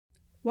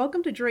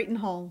Welcome to Drayton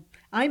Hall.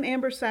 I'm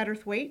Amber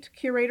Satterthwaite,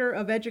 Curator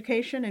of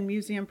Education and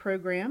Museum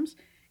Programs,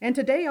 and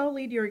today I'll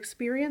lead your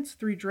experience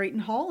through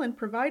Drayton Hall and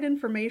provide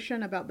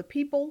information about the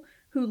people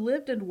who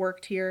lived and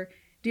worked here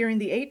during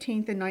the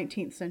 18th and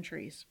 19th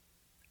centuries.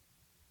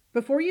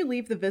 Before you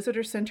leave the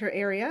visitor center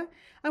area,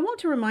 I want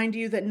to remind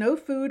you that no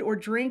food or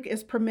drink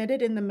is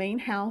permitted in the main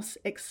house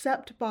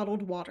except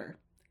bottled water.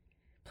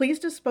 Please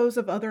dispose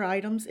of other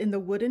items in the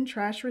wooden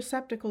trash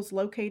receptacles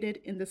located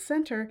in the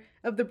center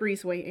of the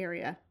breezeway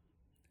area.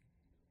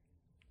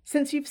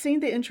 Since you've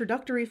seen the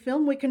introductory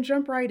film, we can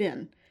jump right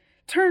in.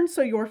 Turn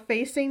so you're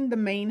facing the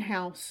main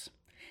house.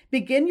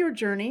 Begin your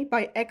journey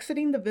by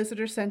exiting the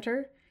visitor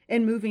center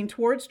and moving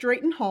towards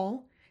Drayton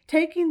Hall,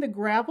 taking the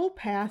gravel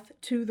path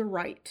to the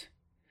right.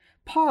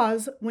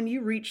 Pause when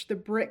you reach the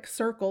brick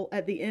circle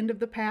at the end of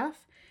the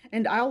path,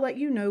 and I'll let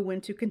you know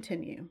when to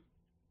continue.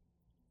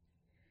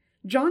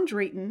 John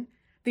Drayton,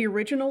 the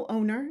original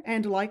owner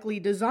and likely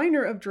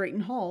designer of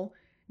Drayton Hall,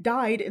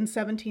 died in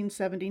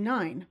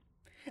 1779.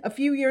 A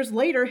few years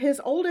later,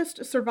 his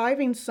oldest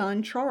surviving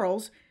son,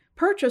 Charles,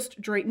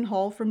 purchased Drayton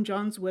Hall from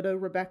John's widow,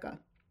 Rebecca.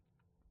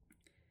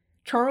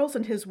 Charles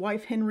and his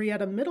wife,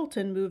 Henrietta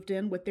Middleton, moved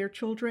in with their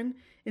children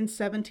in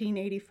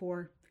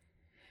 1784.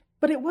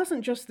 But it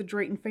wasn't just the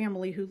Drayton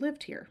family who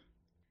lived here.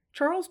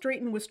 Charles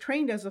Drayton was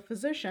trained as a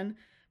physician,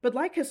 but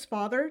like his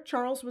father,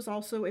 Charles was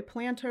also a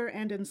planter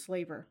and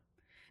enslaver.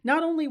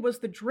 Not only was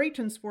the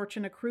Draytons'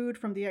 fortune accrued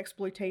from the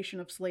exploitation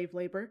of slave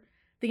labor,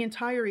 the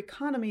entire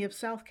economy of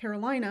South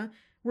Carolina,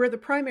 where the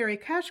primary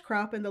cash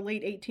crop in the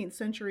late 18th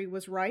century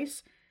was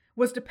rice,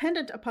 was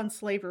dependent upon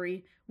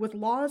slavery, with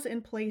laws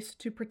in place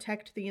to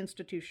protect the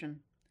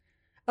institution.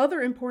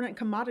 Other important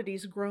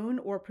commodities grown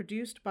or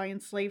produced by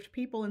enslaved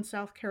people in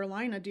South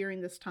Carolina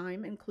during this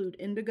time include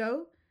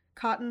indigo,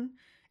 cotton,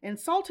 and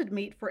salted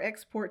meat for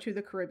export to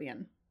the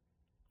Caribbean.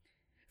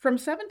 From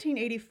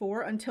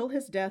 1784 until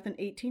his death in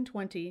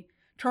 1820,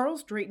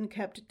 Charles Drayton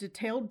kept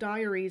detailed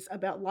diaries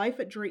about life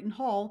at Drayton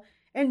Hall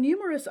and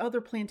numerous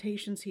other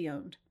plantations he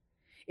owned.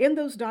 In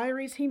those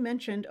diaries, he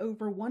mentioned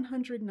over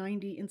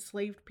 190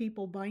 enslaved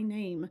people by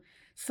name,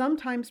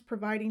 sometimes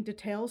providing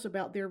details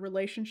about their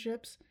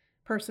relationships,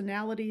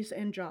 personalities,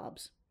 and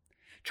jobs.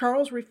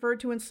 Charles referred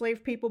to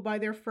enslaved people by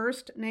their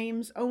first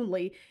names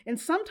only, and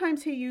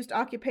sometimes he used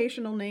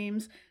occupational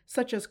names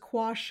such as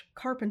Quash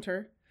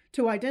Carpenter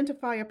to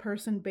identify a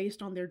person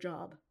based on their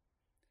job.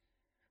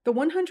 The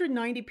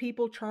 190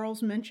 people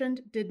Charles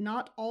mentioned did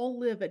not all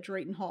live at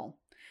Drayton Hall.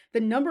 The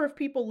number of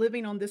people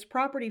living on this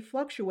property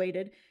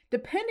fluctuated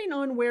depending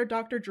on where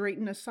Dr.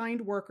 Drayton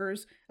assigned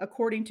workers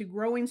according to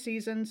growing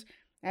seasons,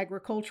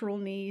 agricultural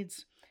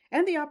needs,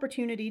 and the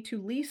opportunity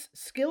to lease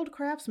skilled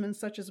craftsmen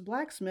such as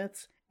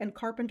blacksmiths and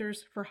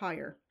carpenters for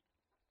hire.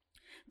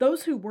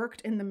 Those who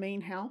worked in the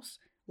main house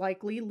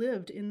likely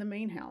lived in the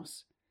main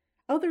house.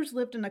 Others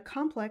lived in a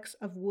complex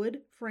of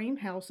wood frame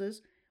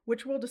houses,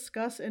 which we'll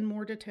discuss in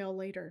more detail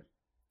later.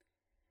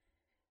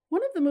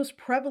 One of the most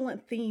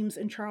prevalent themes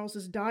in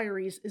Charles's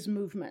diaries is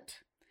movement,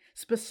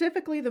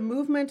 specifically the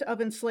movement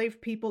of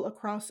enslaved people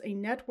across a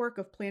network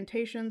of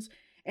plantations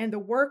and the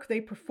work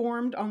they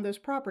performed on those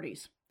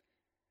properties.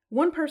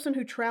 One person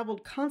who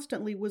traveled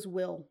constantly was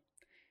Will.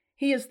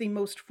 He is the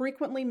most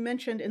frequently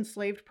mentioned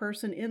enslaved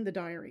person in the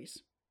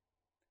diaries.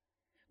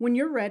 When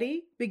you're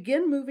ready,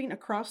 begin moving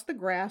across the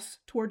grass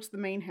towards the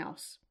main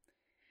house.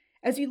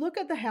 As you look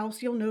at the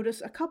house, you'll notice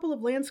a couple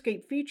of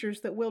landscape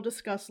features that we'll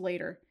discuss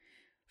later.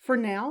 For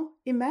now,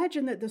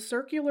 imagine that the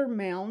circular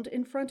mound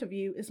in front of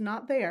you is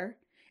not there,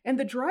 and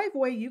the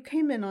driveway you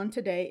came in on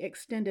today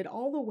extended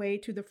all the way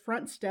to the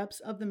front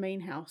steps of the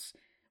main house,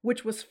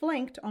 which was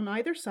flanked on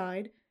either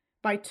side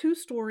by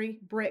two-story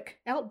brick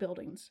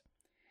outbuildings.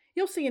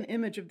 You'll see an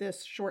image of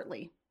this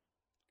shortly.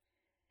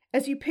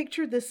 As you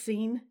picture this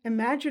scene,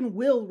 imagine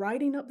Will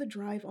riding up the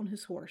drive on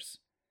his horse.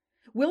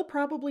 Will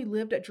probably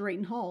lived at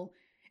Drayton Hall,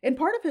 and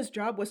part of his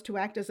job was to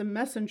act as a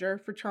messenger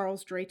for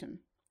Charles Drayton.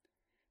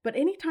 But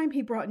anytime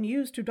he brought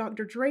news to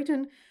Dr.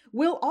 Drayton,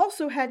 Will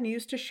also had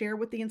news to share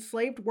with the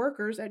enslaved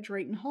workers at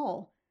Drayton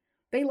Hall.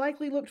 They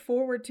likely looked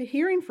forward to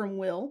hearing from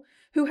Will,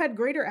 who had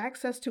greater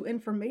access to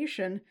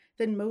information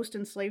than most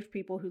enslaved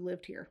people who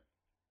lived here.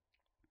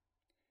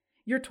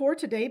 Your tour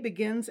today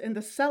begins in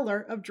the cellar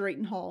of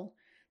Drayton Hall,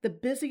 the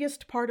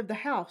busiest part of the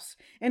house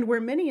and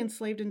where many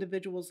enslaved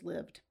individuals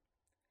lived.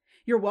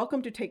 You're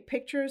welcome to take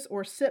pictures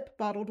or sip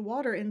bottled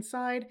water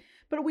inside,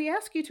 but we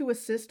ask you to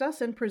assist us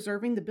in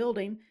preserving the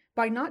building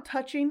by not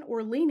touching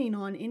or leaning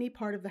on any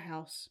part of the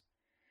house.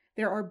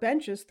 There are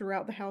benches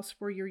throughout the house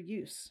for your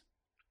use.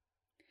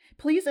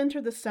 Please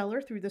enter the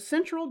cellar through the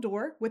central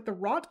door with the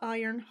wrought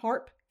iron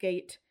harp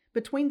gate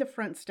between the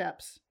front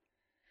steps.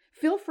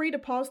 Feel free to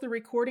pause the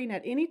recording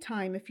at any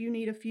time if you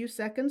need a few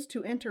seconds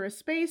to enter a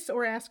space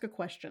or ask a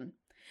question.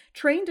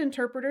 Trained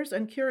interpreters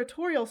and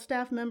curatorial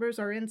staff members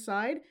are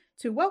inside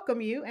to welcome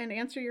you and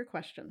answer your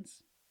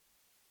questions.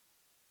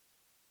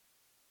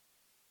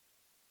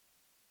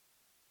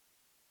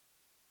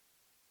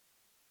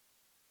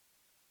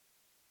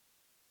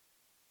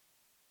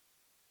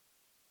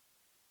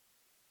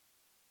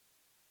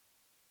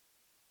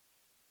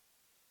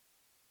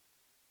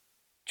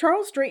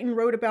 Charles Drayton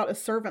wrote about a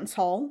servants'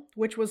 hall,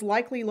 which was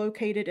likely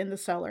located in the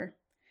cellar.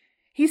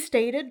 He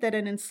stated that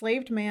an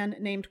enslaved man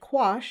named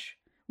Quash,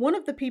 one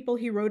of the people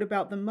he wrote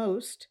about the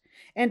most,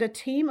 and a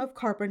team of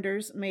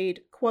carpenters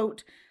made,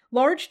 quote,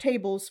 large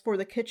tables for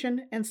the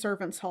kitchen and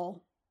servants'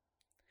 hall.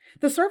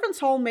 The servants'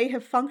 hall may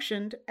have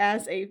functioned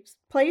as a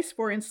place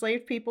for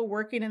enslaved people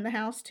working in the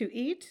house to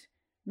eat,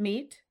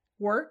 meet,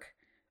 work,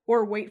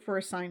 or wait for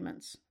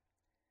assignments.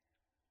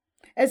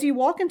 As you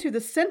walk into the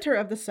center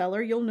of the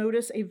cellar, you'll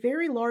notice a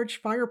very large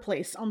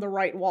fireplace on the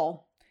right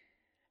wall.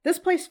 This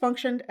place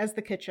functioned as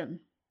the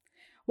kitchen.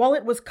 While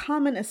it was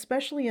common,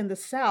 especially in the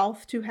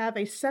South, to have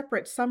a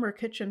separate summer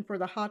kitchen for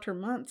the hotter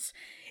months,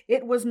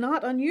 it was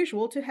not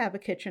unusual to have a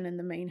kitchen in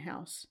the main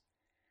house.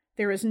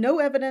 There is no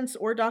evidence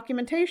or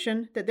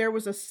documentation that there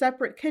was a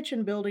separate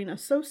kitchen building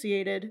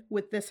associated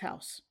with this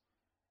house.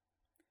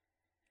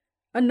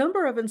 A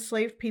number of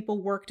enslaved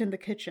people worked in the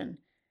kitchen,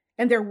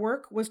 and their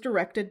work was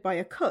directed by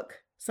a cook,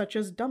 such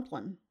as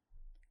Dumplin.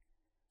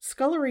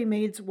 Scullery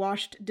maids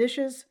washed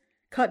dishes,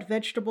 cut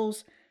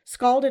vegetables,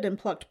 scalded and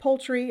plucked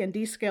poultry and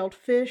descaled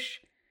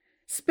fish.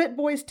 Spit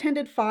boys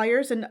tended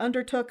fires and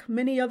undertook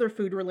many other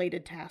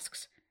food-related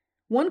tasks.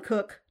 One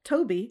cook,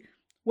 Toby,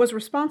 was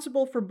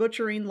responsible for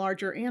butchering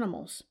larger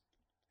animals.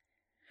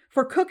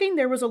 For cooking,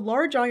 there was a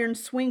large iron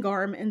swing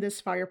arm in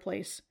this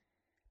fireplace.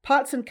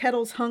 Pots and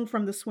kettles hung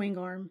from the swing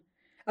arm.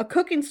 A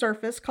cooking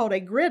surface called a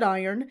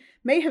gridiron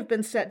may have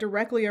been set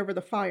directly over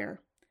the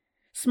fire.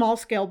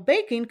 Small-scale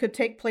baking could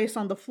take place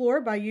on the floor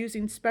by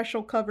using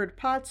special covered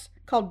pots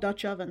called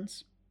Dutch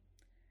ovens.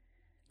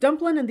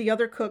 Dumplin and the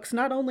other cooks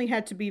not only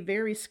had to be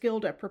very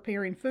skilled at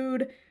preparing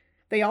food,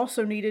 they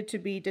also needed to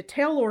be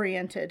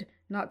detail-oriented,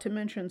 not to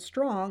mention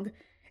strong,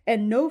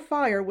 and no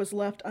fire was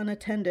left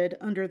unattended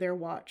under their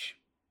watch.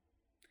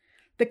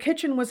 The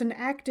kitchen was an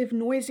active,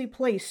 noisy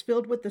place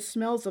filled with the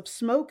smells of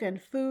smoke and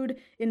food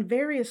in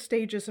various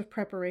stages of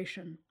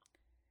preparation.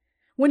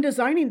 When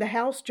designing the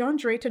house, John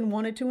Drayton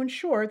wanted to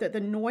ensure that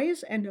the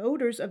noise and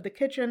odors of the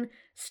kitchen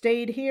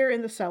stayed here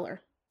in the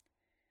cellar.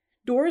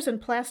 Doors and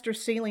plaster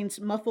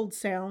ceilings muffled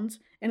sounds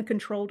and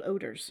controlled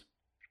odors.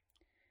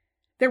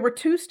 There were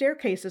 2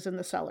 staircases in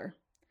the cellar.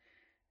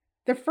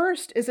 The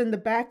first is in the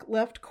back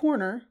left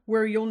corner,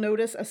 where you'll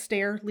notice a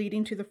stair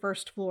leading to the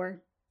first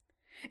floor.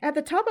 At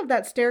the top of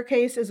that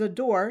staircase is a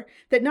door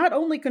that not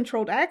only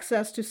controlled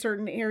access to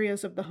certain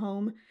areas of the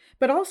home,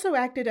 but also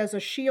acted as a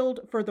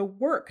shield for the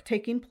work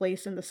taking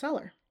place in the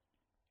cellar.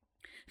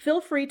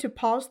 Feel free to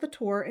pause the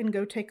tour and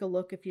go take a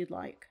look if you'd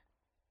like.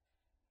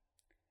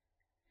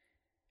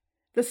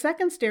 The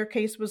second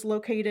staircase was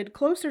located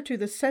closer to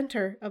the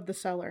center of the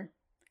cellar.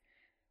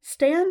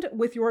 Stand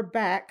with your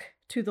back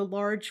to the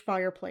large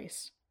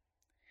fireplace.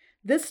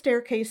 This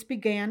staircase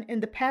began in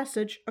the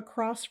passage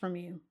across from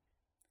you.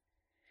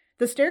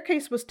 The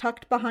staircase was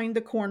tucked behind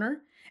the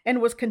corner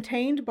and was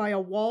contained by a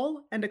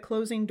wall and a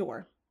closing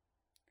door.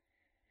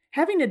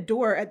 Having a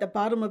door at the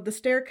bottom of the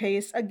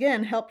staircase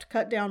again helped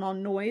cut down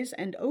on noise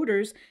and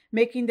odors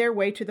making their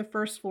way to the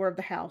first floor of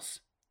the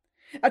house.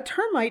 A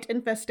termite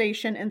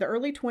infestation in the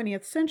early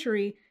 20th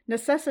century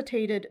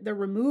necessitated the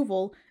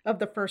removal of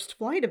the first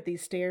flight of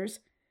these stairs,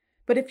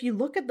 but if you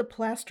look at the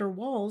plaster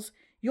walls,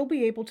 you'll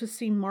be able to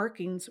see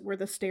markings where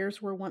the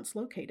stairs were once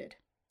located.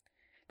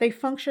 They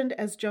functioned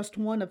as just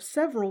one of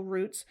several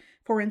routes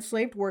for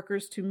enslaved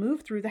workers to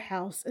move through the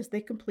house as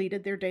they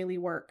completed their daily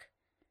work.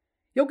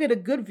 You'll get a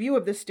good view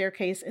of this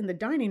staircase in the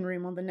dining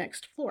room on the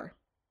next floor.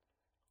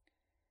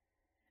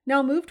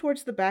 Now move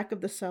towards the back of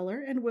the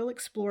cellar and we'll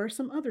explore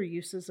some other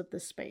uses of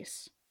this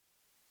space.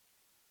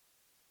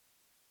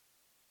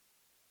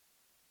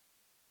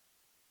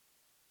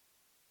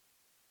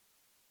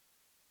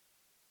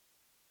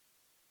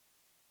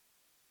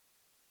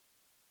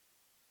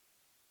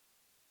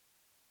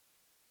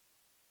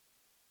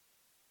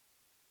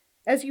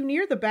 As you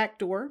near the back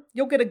door,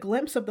 you'll get a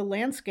glimpse of the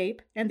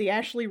landscape and the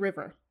Ashley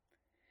River.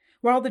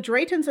 While the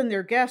Draytons and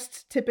their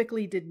guests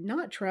typically did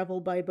not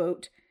travel by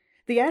boat,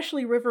 the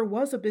Ashley River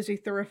was a busy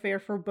thoroughfare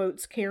for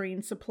boats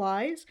carrying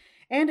supplies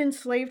and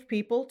enslaved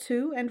people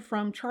to and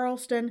from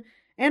Charleston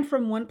and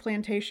from one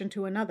plantation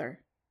to another.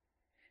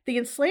 The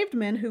enslaved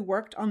men who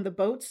worked on the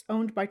boats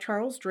owned by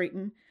Charles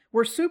Drayton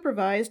were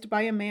supervised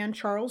by a man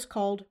Charles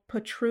called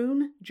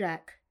Patroon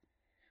Jack.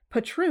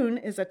 Patroon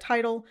is a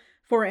title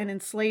for an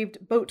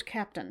enslaved boat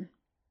captain.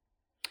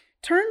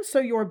 Turn so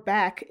your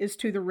back is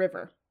to the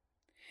river.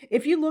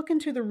 If you look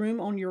into the room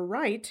on your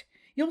right,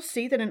 you'll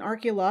see that an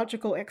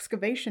archaeological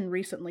excavation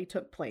recently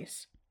took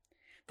place.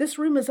 This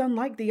room is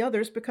unlike the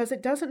others because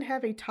it doesn't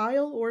have a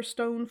tile or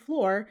stone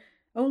floor,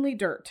 only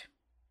dirt.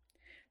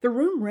 The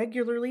room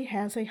regularly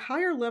has a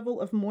higher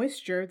level of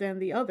moisture than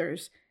the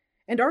others,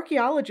 and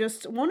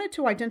archaeologists wanted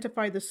to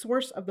identify the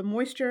source of the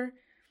moisture,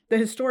 the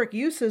historic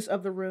uses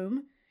of the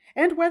room,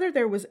 and whether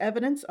there was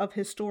evidence of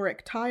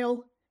historic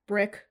tile,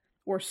 brick,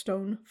 or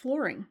stone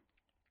flooring.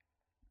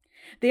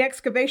 The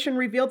excavation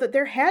revealed that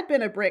there had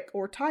been a brick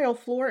or tile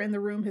floor in the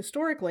room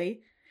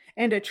historically,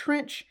 and a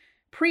trench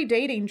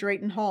predating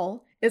Drayton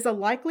Hall is a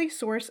likely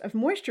source of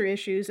moisture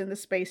issues in the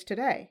space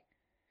today.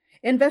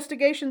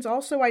 Investigations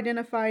also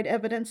identified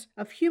evidence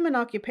of human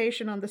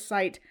occupation on the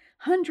site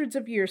hundreds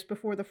of years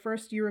before the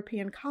first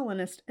European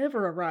colonists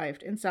ever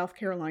arrived in South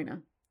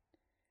Carolina.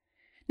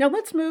 Now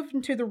let's move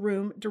into the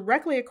room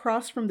directly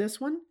across from this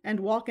one and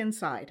walk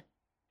inside.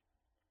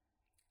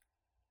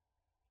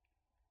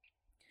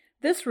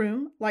 This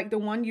room, like the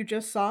one you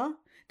just saw,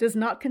 does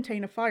not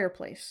contain a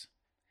fireplace.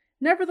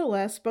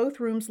 Nevertheless, both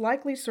rooms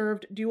likely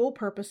served dual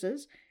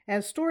purposes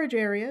as storage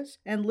areas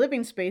and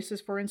living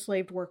spaces for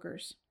enslaved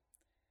workers.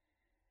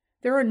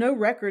 There are no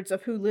records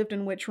of who lived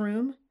in which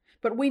room,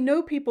 but we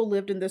know people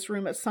lived in this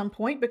room at some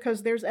point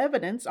because there's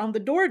evidence on the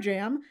door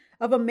jamb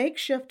of a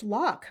makeshift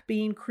lock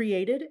being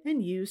created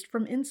and used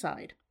from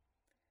inside.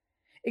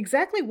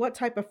 Exactly what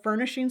type of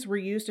furnishings were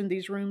used in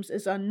these rooms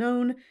is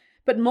unknown,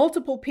 but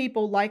multiple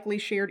people likely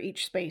shared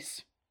each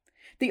space.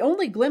 The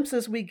only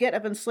glimpses we get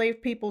of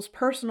enslaved people's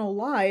personal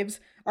lives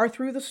are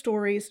through the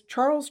stories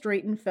Charles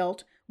Drayton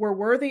felt were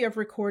worthy of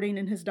recording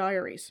in his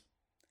diaries.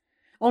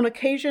 On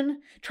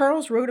occasion,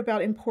 Charles wrote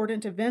about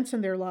important events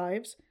in their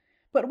lives,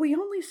 but we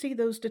only see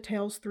those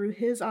details through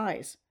his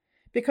eyes,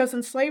 because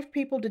enslaved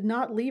people did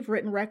not leave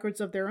written records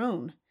of their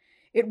own.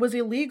 It was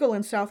illegal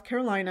in South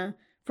Carolina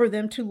for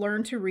them to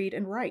learn to read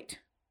and write.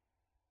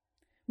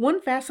 One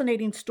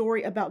fascinating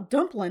story about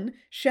Dumplin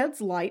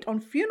sheds light on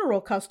funeral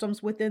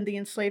customs within the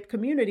enslaved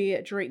community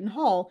at Drayton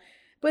Hall,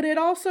 but it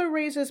also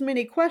raises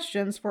many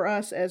questions for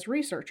us as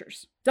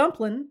researchers.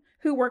 Dumplin,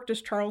 who worked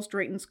as Charles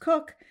Drayton's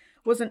cook,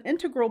 was an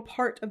integral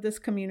part of this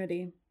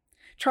community.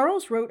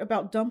 Charles wrote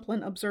about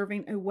Dumplin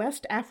observing a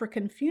West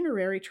African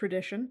funerary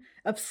tradition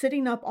of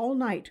sitting up all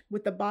night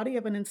with the body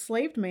of an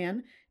enslaved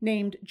man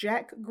named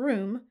Jack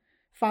Groom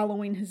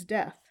following his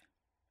death.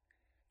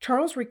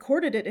 Charles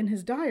recorded it in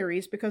his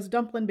diaries because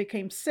Dumplin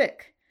became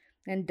sick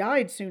and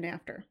died soon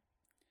after.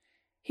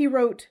 He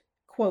wrote,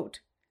 quote,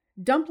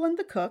 "Dumplin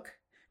the cook,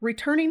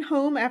 returning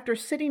home after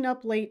sitting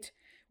up late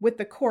with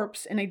the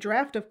corpse in a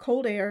draught of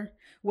cold air,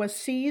 was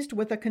seized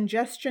with a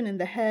congestion in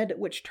the head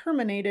which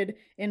terminated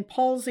in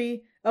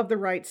palsy of the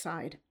right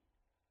side."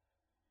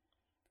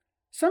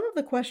 Some of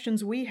the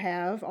questions we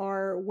have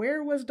are,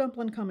 where was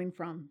Dumplin coming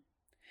from?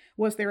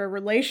 Was there a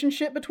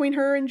relationship between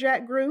her and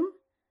Jack Groom?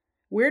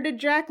 Where did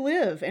Jack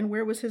live, and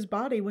where was his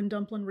body when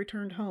Dumplin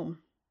returned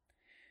home?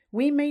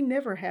 We may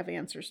never have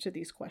answers to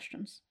these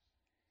questions.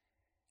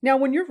 Now,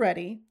 when you're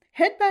ready,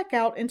 head back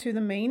out into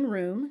the main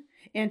room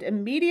and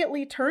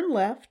immediately turn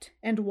left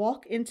and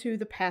walk into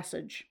the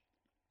passage.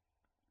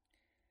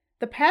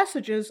 The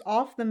passages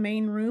off the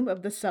main room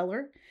of the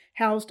cellar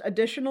housed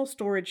additional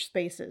storage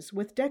spaces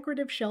with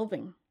decorative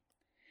shelving.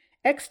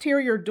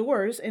 Exterior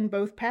doors in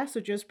both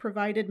passages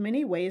provided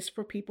many ways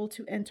for people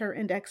to enter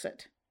and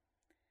exit.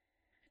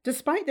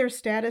 Despite their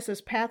status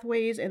as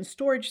pathways and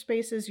storage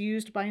spaces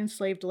used by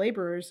enslaved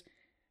laborers,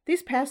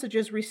 these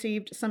passages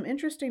received some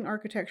interesting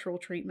architectural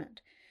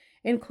treatment,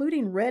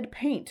 including red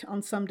paint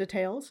on some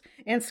details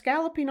and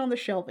scalloping on the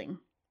shelving.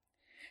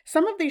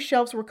 Some of these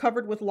shelves were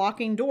covered with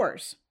locking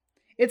doors.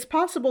 It's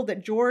possible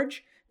that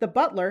George, the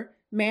butler,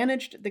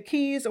 managed the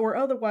keys or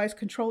otherwise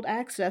controlled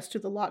access to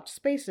the locked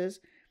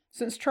spaces,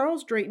 since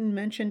Charles Drayton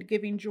mentioned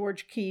giving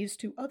George keys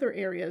to other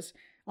areas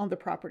on the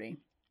property.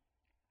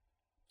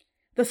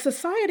 The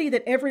society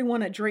that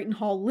everyone at Drayton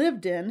Hall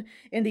lived in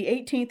the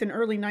 18th and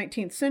early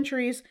 19th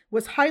centuries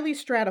was highly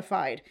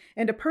stratified,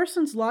 and a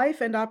person's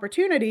life and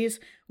opportunities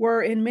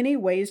were in many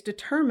ways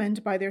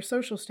determined by their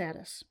social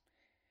status.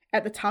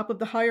 At the top of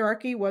the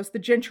hierarchy was the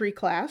gentry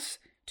class,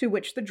 to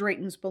which the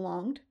Draytons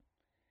belonged.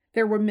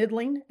 There were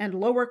middling and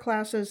lower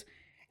classes,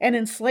 and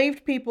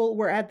enslaved people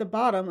were at the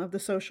bottom of the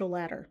social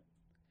ladder.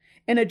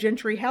 In a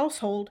gentry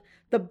household,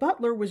 the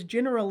butler was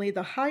generally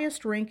the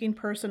highest-ranking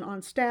person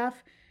on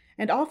staff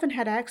and often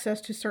had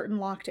access to certain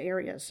locked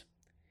areas.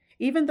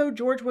 Even though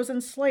George was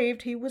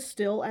enslaved, he was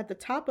still at the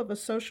top of a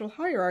social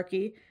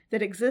hierarchy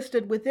that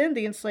existed within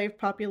the enslaved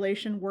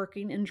population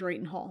working in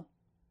Drayton Hall.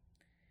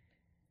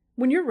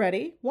 When you're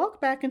ready,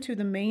 walk back into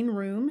the main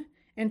room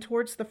and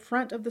towards the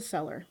front of the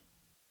cellar.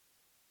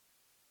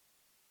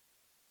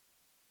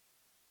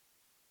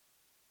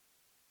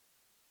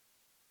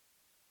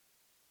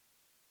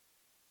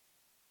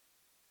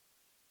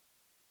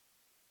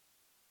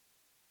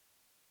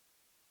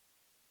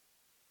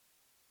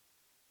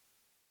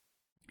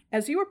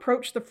 As you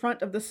approach the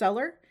front of the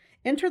cellar,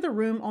 enter the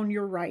room on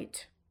your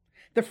right.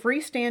 The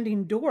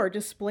freestanding door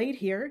displayed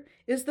here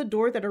is the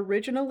door that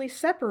originally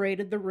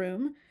separated the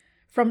room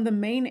from the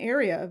main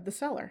area of the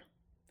cellar.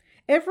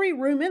 Every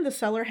room in the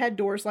cellar had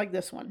doors like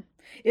this one.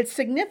 It's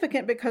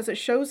significant because it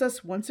shows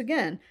us once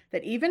again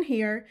that even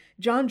here,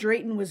 John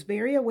Drayton was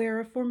very aware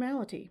of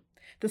formality.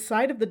 The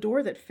side of the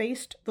door that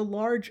faced the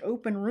large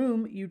open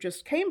room you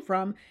just came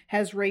from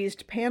has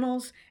raised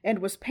panels and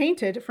was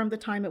painted from the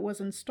time it was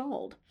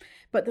installed.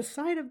 But the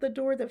side of the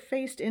door that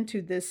faced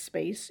into this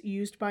space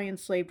used by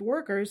enslaved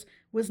workers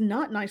was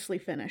not nicely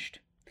finished.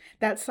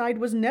 That side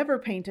was never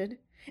painted,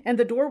 and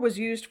the door was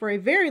used for a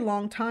very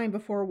long time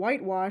before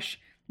whitewash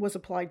was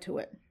applied to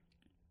it.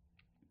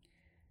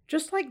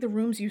 Just like the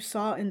rooms you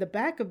saw in the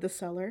back of the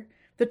cellar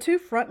The two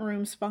front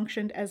rooms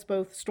functioned as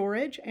both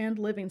storage and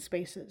living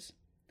spaces.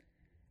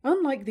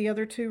 Unlike the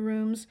other two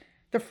rooms,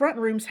 the front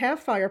rooms have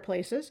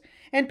fireplaces,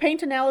 and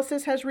paint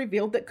analysis has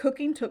revealed that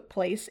cooking took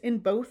place in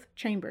both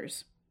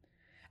chambers.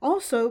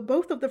 Also,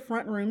 both of the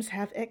front rooms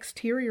have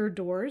exterior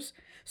doors,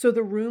 so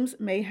the rooms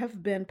may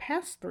have been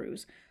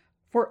pass-throughs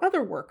for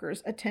other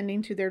workers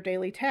attending to their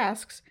daily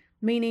tasks,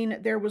 meaning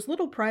there was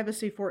little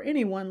privacy for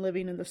anyone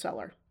living in the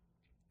cellar.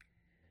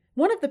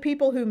 One of the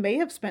people who may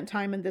have spent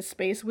time in this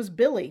space was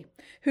Billy,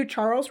 who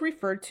Charles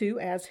referred to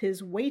as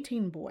his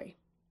waiting boy.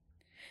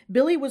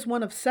 Billy was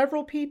one of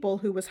several people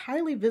who was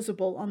highly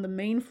visible on the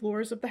main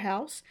floors of the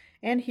house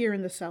and here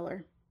in the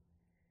cellar.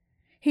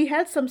 He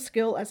had some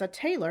skill as a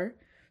tailor,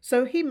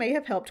 so he may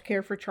have helped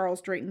care for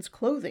Charles Drayton's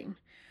clothing,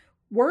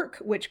 work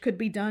which could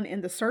be done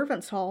in the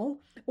servants'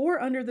 hall or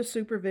under the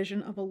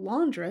supervision of a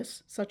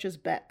laundress such as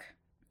Beck.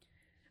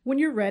 When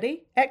you're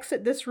ready,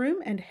 exit this room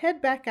and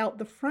head back out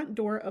the front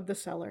door of the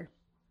cellar.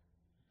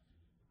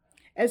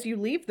 As you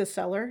leave the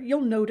cellar,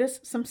 you'll notice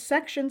some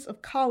sections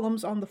of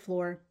columns on the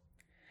floor.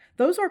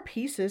 Those are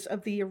pieces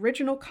of the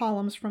original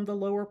columns from the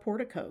lower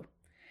portico.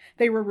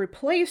 They were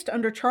replaced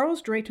under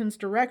Charles Drayton's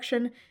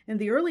direction in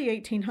the early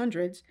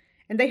 1800s,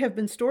 and they have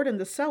been stored in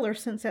the cellar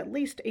since at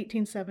least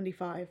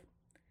 1875.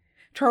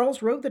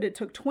 Charles wrote that it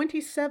took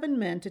 27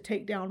 men to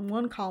take down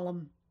one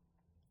column.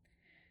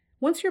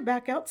 Once you're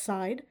back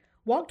outside,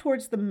 walk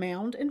towards the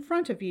mound in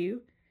front of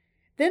you,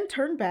 then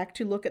turn back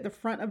to look at the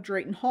front of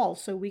Drayton Hall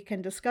so we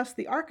can discuss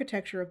the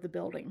architecture of the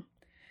building.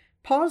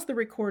 Pause the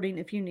recording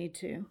if you need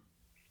to.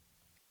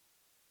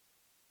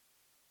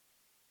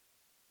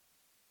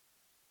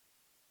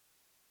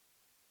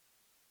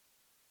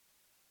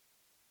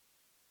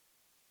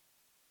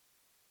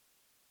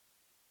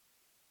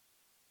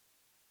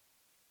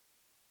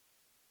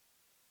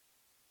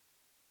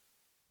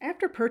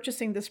 After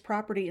purchasing this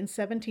property in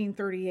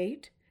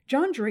 1738,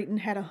 John Drayton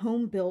had a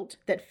home built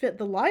that fit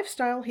the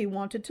lifestyle he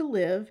wanted to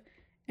live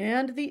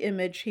and the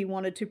image he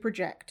wanted to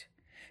project.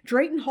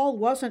 Drayton Hall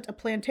wasn't a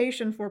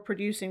plantation for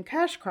producing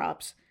cash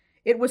crops.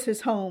 It was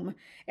his home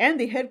and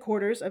the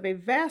headquarters of a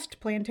vast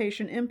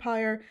plantation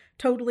empire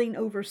totaling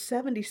over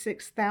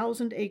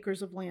 76,000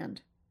 acres of land.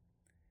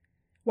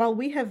 While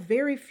we have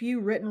very few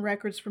written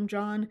records from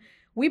John,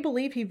 we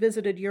believe he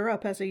visited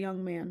Europe as a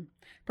young man.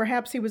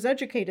 Perhaps he was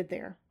educated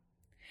there.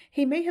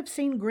 He may have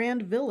seen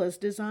grand villas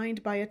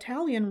designed by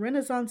Italian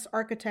Renaissance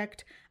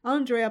architect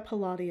Andrea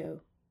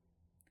Palladio.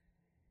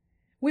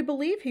 We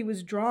believe he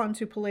was drawn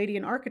to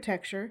Palladian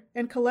architecture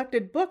and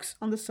collected books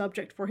on the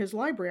subject for his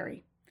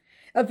library.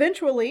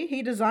 Eventually,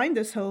 he designed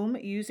this home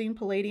using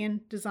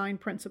Palladian design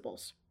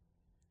principles.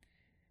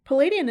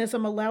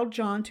 Palladianism allowed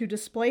John to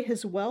display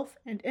his wealth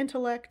and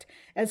intellect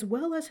as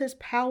well as his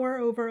power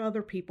over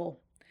other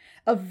people.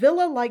 A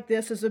villa like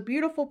this is a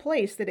beautiful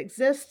place that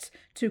exists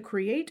to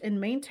create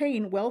and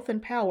maintain wealth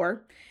and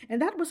power,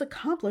 and that was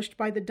accomplished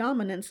by the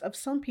dominance of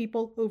some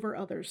people over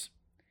others.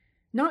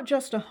 Not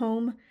just a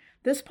home,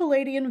 this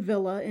Palladian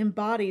villa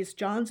embodies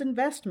John's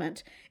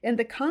investment in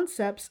the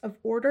concepts of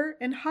order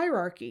and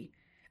hierarchy,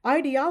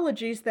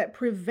 ideologies that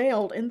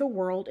prevailed in the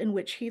world in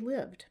which he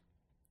lived.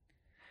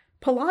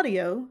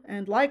 Palladio,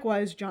 and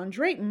likewise John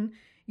Drayton,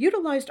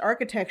 utilized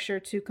architecture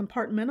to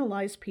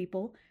compartmentalize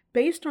people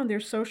based on their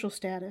social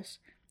status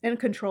and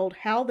controlled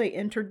how they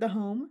entered the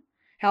home,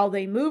 how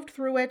they moved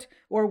through it,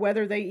 or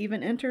whether they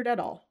even entered at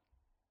all.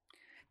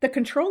 The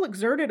control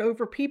exerted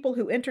over people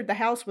who entered the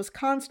house was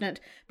constant,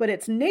 but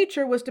its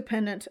nature was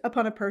dependent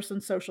upon a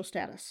person's social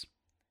status.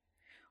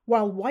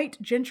 While white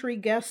gentry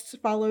guests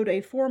followed a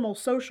formal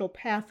social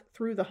path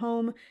through the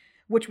home,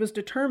 which was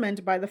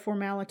determined by the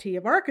formality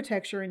of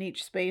architecture in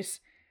each space,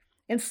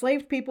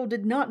 enslaved people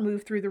did not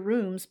move through the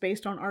rooms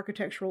based on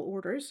architectural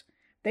orders.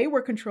 They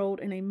were controlled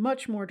in a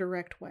much more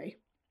direct way.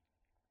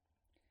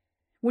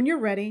 When you're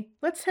ready,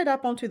 let's head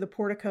up onto the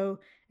portico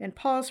and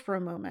pause for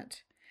a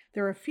moment.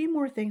 There are a few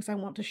more things I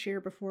want to share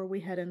before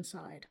we head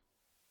inside.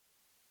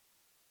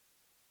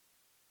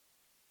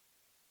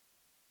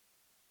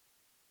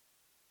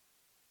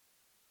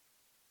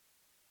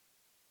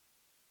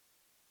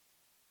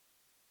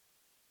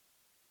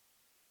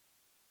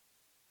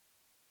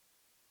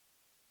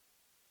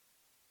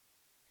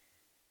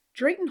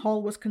 Drayton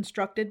Hall was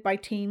constructed by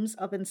teams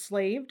of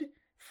enslaved,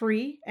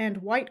 free, and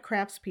white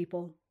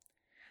craftspeople.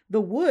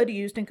 The wood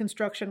used in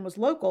construction was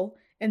local,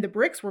 and the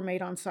bricks were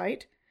made on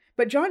site,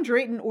 but John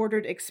Drayton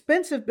ordered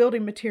expensive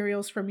building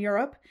materials from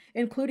Europe,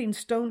 including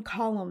stone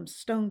columns,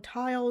 stone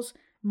tiles,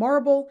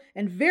 marble,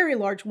 and very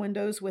large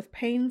windows with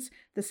panes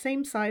the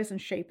same size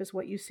and shape as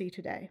what you see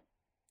today.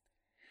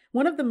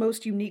 One of the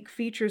most unique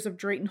features of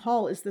Drayton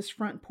Hall is this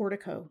front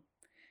portico.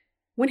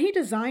 When he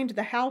designed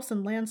the house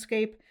and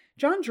landscape,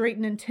 John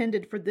Drayton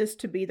intended for this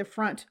to be the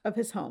front of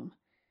his home.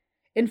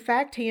 In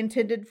fact, he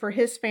intended for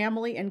his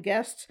family and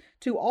guests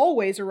to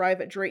always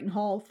arrive at Drayton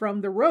Hall from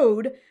the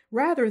road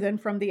rather than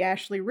from the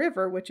Ashley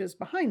River, which is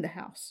behind the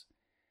house.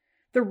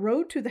 The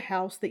road to the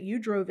house that you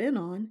drove in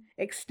on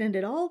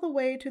extended all the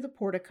way to the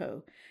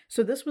portico,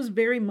 so this was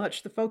very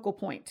much the focal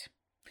point.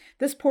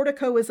 This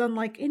portico is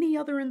unlike any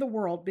other in the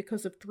world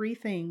because of three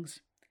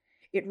things.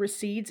 It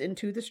recedes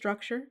into the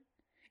structure,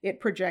 it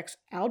projects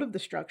out of the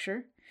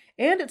structure,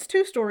 and it's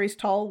 2 stories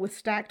tall with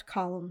stacked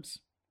columns.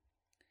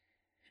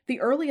 The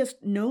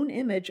earliest known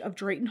image of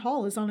Drayton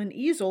Hall is on an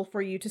easel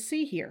for you to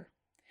see here.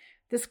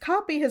 This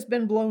copy has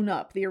been blown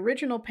up. The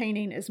original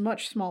painting is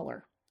much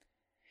smaller.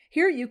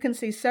 Here you can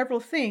see several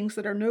things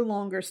that are no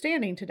longer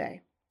standing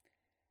today.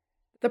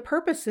 The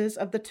purposes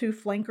of the 2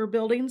 flanker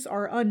buildings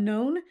are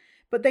unknown,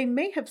 but they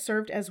may have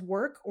served as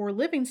work or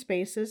living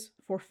spaces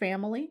for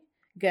family,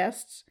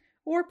 guests,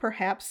 or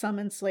perhaps some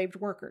enslaved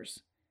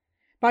workers.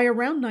 By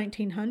around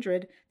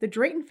 1900, the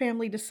Drayton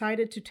family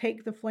decided to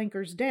take the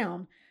flankers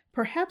down,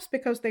 perhaps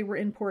because they were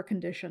in poor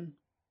condition.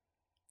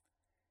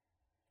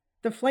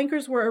 The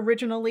flankers were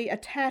originally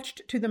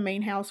attached to the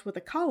main house with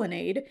a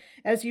colonnade,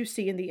 as you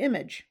see in the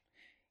image.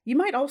 You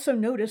might also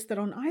notice that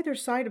on either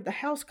side of the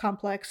house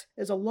complex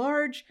is a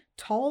large,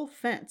 tall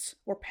fence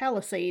or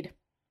palisade.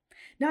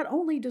 Not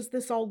only does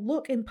this all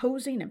look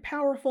imposing and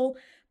powerful,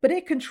 but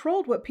it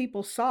controlled what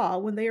people saw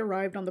when they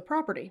arrived on the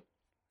property.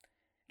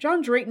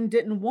 John Drayton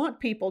didn't want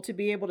people to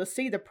be able to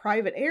see the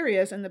private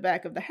areas in the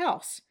back of the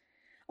house.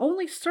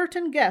 Only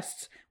certain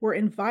guests were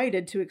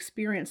invited to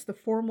experience the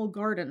formal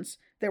gardens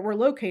that were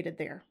located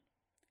there.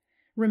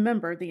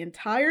 Remember, the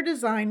entire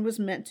design was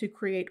meant to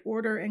create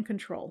order and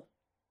control.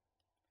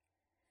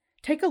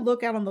 Take a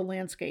look out on the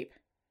landscape.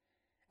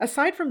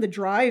 Aside from the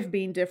drive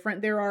being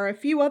different, there are a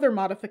few other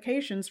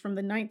modifications from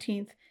the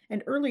 19th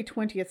and early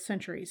 20th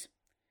centuries.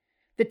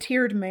 The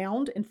tiered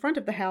mound in front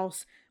of the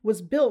house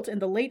was built in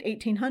the late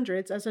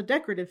 1800s as a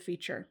decorative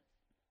feature.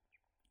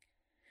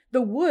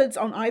 The woods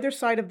on either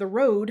side of the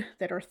road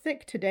that are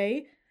thick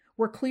today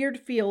were cleared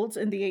fields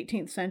in the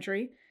 18th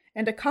century,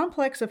 and a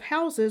complex of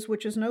houses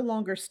which is no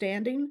longer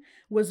standing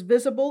was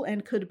visible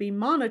and could be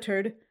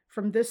monitored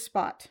from this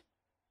spot.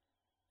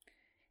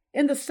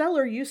 In the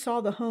cellar, you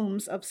saw the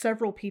homes of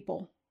several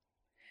people.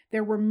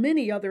 There were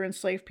many other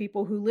enslaved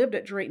people who lived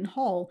at Drayton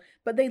Hall,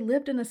 but they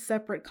lived in a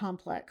separate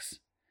complex.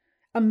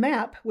 A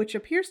map, which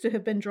appears to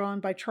have been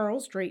drawn by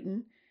Charles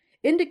Drayton,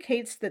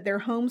 indicates that their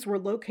homes were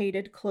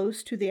located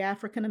close to the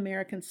African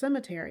American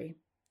cemetery.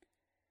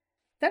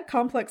 That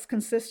complex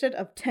consisted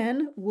of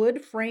 10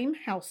 wood frame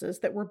houses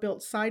that were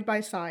built side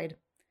by side.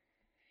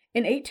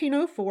 In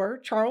 1804,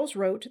 Charles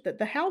wrote that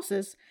the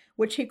houses,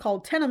 which he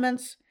called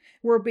tenements,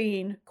 were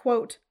being,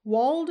 quote,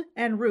 walled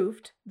and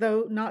roofed,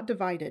 though not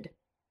divided.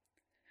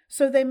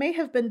 So they may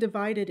have been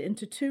divided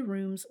into 2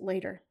 rooms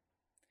later.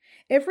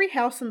 Every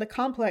house in the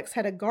complex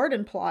had a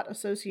garden plot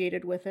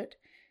associated with it,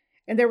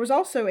 and there was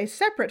also a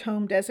separate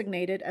home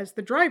designated as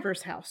the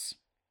driver's house.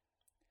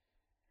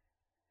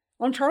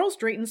 On Charles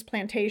Drayton's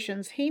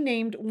plantations, he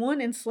named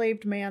one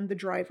enslaved man the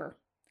driver.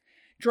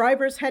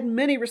 Drivers had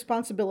many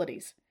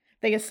responsibilities.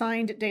 They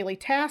assigned daily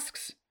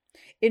tasks,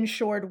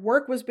 ensured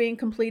work was being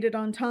completed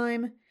on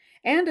time,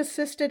 and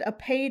assisted a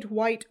paid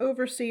white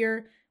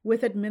overseer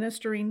with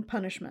administering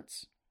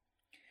punishments.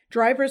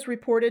 Drivers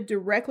reported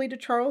directly to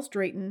Charles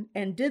Drayton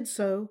and did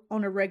so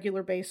on a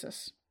regular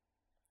basis.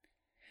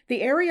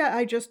 The area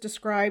I just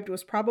described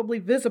was probably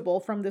visible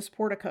from this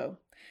portico.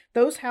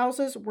 Those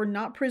houses were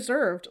not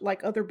preserved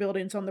like other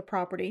buildings on the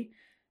property,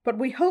 but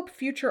we hope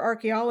future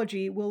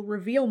archaeology will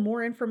reveal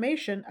more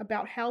information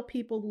about how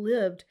people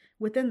lived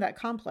within that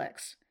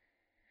complex.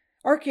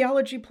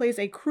 Archaeology plays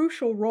a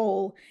crucial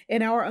role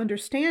in our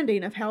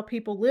understanding of how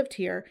people lived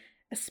here,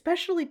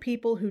 especially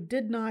people who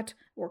did not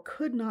or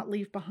could not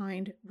leave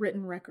behind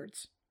written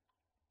records.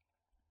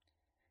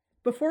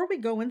 Before we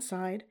go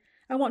inside,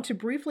 I want to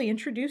briefly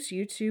introduce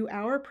you to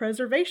our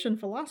preservation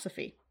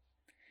philosophy.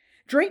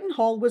 Drayton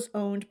Hall was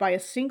owned by a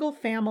single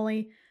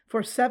family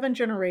for 7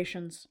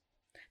 generations.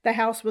 The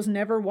house was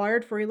never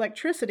wired for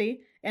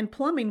electricity, and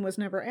plumbing was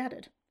never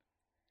added.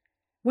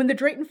 When the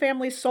Drayton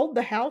family sold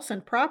the house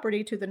and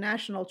property to the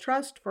National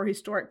Trust for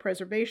Historic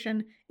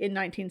Preservation in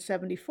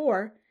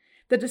 1974,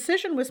 the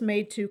decision was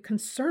made to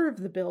conserve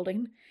the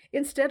building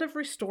instead of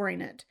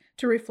restoring it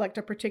to reflect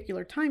a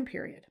particular time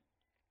period.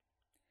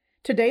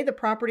 Today, the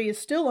property is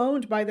still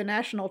owned by the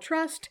National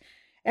Trust,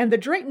 and the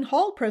Drayton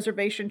Hall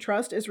Preservation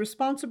Trust is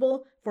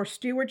responsible for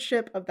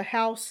stewardship of the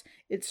house,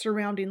 its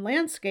surrounding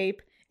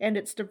landscape, and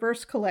its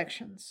diverse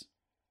collections.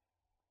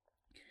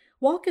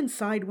 Walk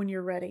inside when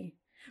you're ready.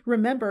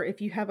 Remember,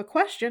 if you have a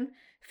question,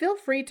 feel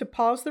free to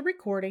pause the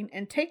recording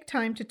and take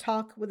time to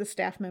talk with a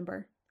staff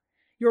member.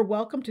 You're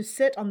welcome to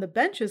sit on the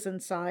benches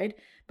inside,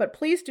 but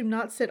please do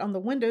not sit on the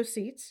window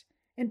seats,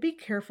 and be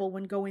careful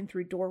when going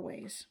through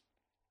doorways.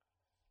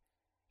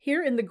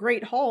 Here in the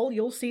Great Hall,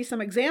 you'll see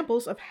some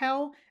examples of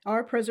how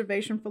our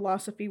preservation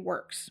philosophy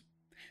works.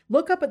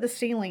 Look up at the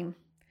ceiling.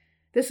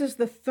 This is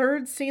the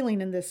 3rd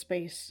ceiling in this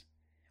space.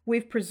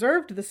 We've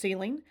preserved the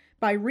ceiling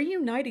by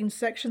reuniting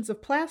sections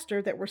of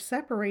plaster that were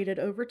separated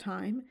over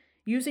time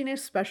using a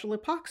special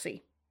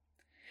epoxy.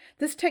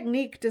 This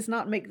technique does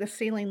not make the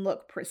ceiling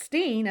look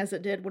pristine as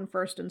it did when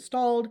first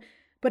installed,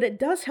 but it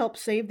does help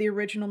save the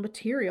original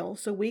material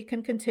so we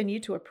can continue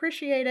to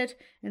appreciate it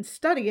and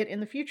study it in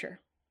the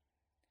future.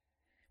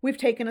 We've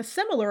taken a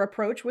similar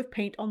approach with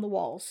paint on the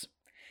walls.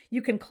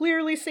 You can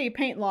clearly see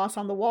paint loss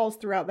on the walls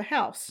throughout the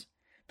house.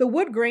 The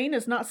wood grain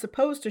is not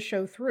supposed to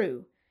show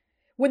through.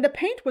 When the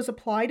paint was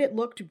applied, it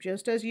looked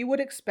just as you would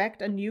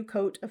expect a new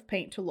coat of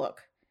paint to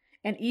look,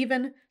 an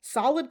even,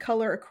 solid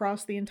color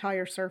across the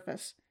entire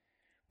surface.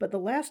 But the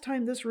last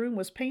time this room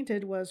was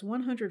painted was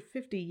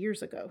 150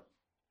 years ago.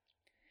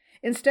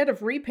 Instead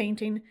of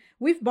repainting,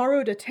 we've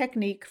borrowed a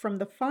technique from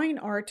the fine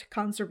art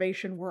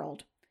conservation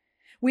world.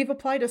 We've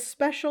applied a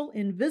special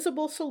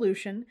invisible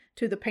solution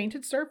to the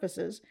painted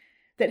surfaces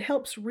that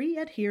helps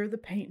re-adhere the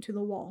paint to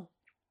the wall.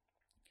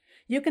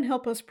 You can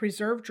help us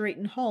preserve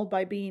Drayton Hall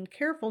by being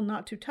careful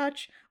not to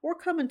touch or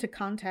come into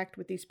contact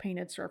with these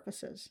painted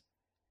surfaces.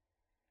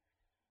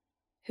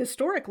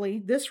 Historically,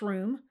 this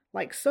room,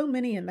 like so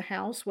many in the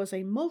house, was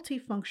a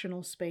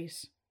multifunctional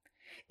space.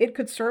 It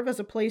could serve as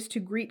a place to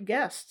greet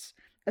guests,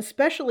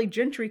 especially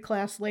gentry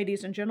class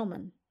ladies and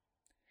gentlemen.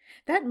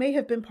 That may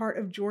have been part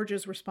of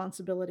George's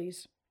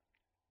responsibilities.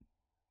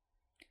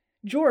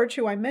 George,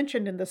 who I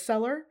mentioned in the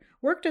cellar,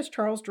 worked as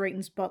Charles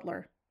Drayton's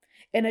butler.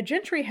 In a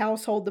gentry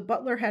household, the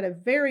butler had a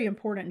very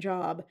important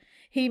job.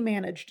 He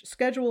managed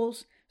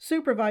schedules,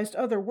 supervised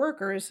other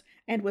workers,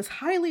 and was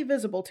highly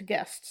visible to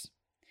guests.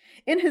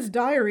 In his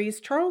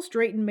diaries, Charles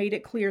Drayton made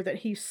it clear that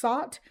he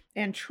sought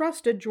and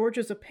trusted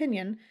George's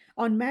opinion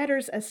on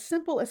matters as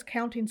simple as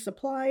counting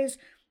supplies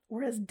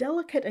or as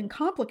delicate and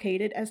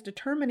complicated as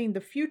determining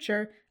the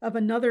future of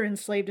another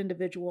enslaved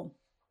individual.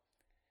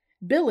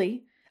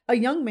 Billy, a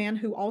young man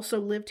who also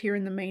lived here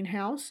in the main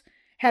house,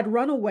 had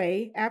run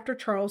away after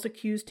Charles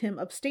accused him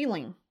of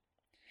stealing.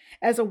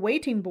 As a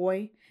waiting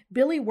boy,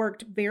 Billy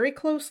worked very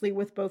closely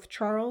with both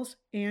Charles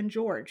and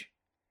George.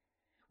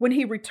 When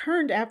he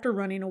returned after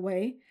running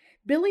away,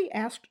 Billy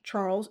asked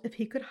Charles if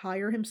he could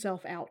hire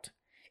himself out,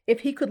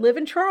 if he could live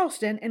in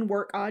Charleston and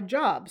work odd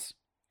jobs.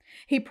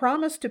 He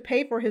promised to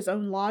pay for his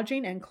own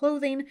lodging and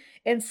clothing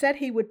and said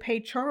he would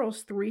pay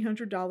Charles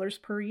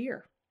 $300 per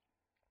year.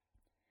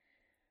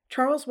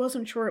 Charles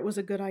wasn't sure it was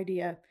a good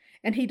idea,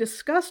 and he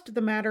discussed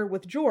the matter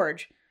with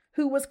George,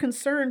 who was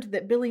concerned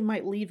that Billy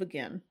might leave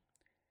again.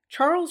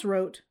 Charles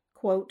wrote,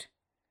 quote,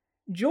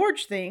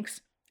 "George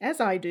thinks,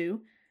 as I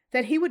do,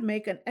 that he would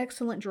make an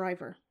excellent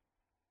driver."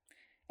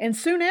 And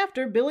soon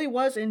after, Billy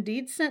was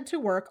indeed sent to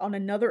work on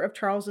another of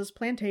Charles's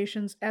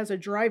plantations as a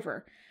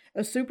driver,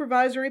 a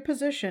supervisory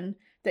position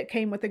that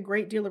came with a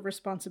great deal of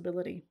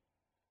responsibility.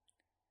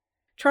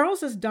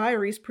 Charles's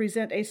diaries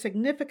present a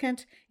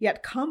significant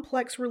yet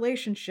complex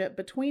relationship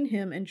between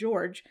him and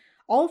George,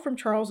 all from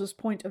Charles's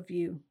point of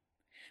view.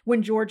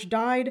 When George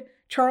died,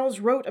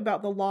 Charles wrote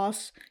about the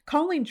loss,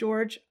 calling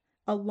George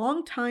a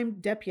longtime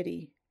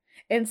deputy,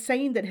 and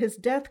saying that his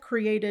death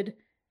created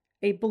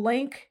a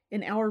blank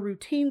in our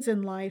routines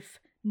in life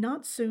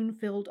not soon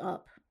filled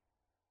up.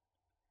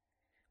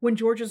 When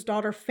George's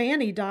daughter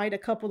Fanny died a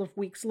couple of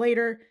weeks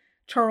later,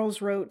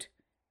 Charles wrote,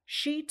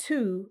 "She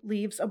too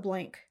leaves a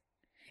blank,"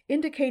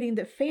 indicating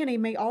that Fanny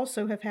may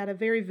also have had a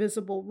very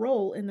visible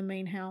role in the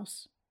main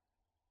house.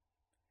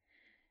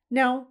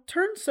 Now,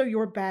 turn so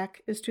your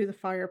back is to the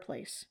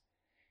fireplace.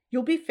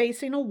 You'll be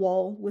facing a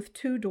wall with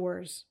 2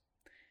 doors.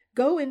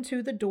 Go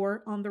into the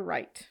door on the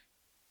right.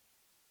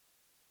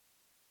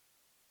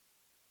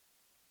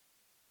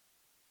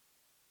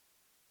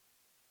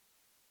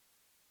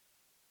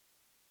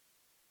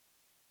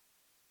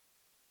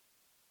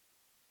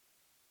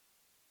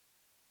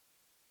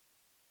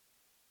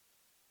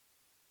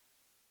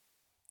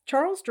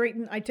 Charles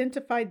Drayton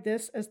identified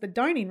this as the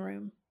dining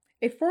room,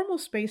 a formal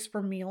space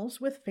for meals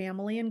with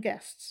family and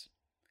guests.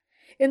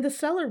 In the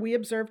cellar, we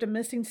observed a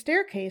missing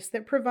staircase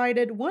that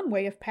provided one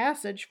way of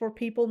passage for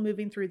people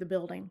moving through the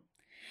building.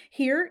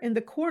 Here, in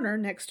the corner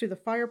next to the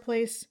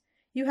fireplace,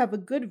 you have a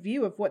good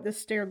view of what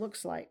this stair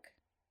looks like.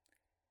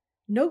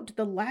 Note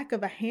the lack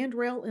of a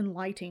handrail and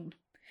lighting.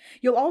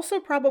 You'll also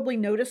probably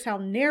notice how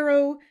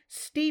narrow,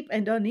 steep,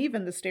 and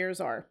uneven the stairs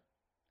are.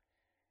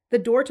 The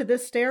door to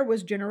this stair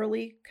was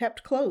generally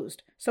kept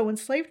closed, so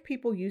enslaved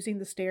people using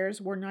the stairs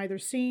were neither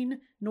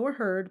seen nor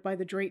heard by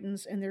the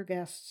Draytons and their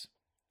guests.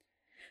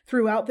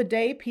 Throughout the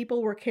day,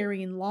 people were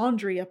carrying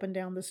laundry up and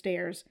down the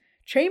stairs.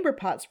 Chamber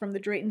pots from the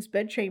Draytons'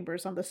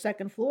 bedchambers on the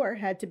 2nd floor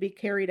had to be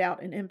carried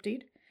out and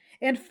emptied,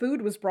 and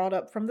food was brought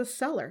up from the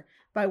cellar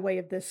by way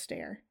of this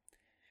stair.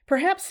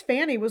 Perhaps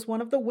Fanny was one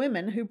of the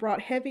women who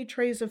brought heavy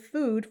trays of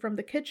food from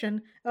the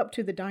kitchen up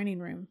to the dining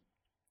room.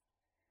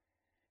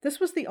 This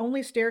was the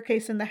only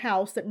staircase in the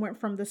house that went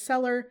from the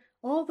cellar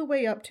all the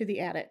way up to the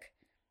attic.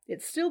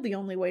 It's still the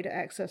only way to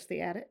access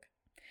the attic.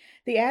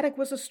 The attic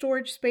was a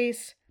storage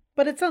space,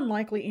 but it's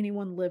unlikely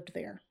anyone lived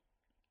there.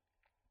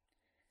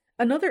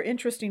 Another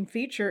interesting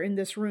feature in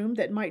this room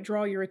that might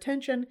draw your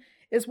attention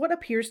is what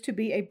appears to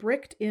be a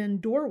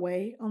bricked-in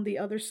doorway on the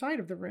other side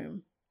of the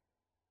room.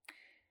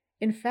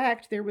 In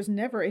fact, there was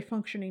never a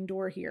functioning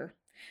door here.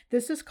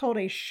 This is called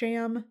a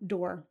sham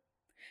door.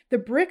 The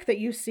brick that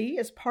you see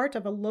is part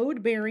of a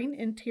load-bearing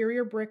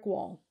interior brick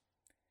wall.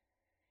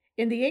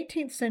 In the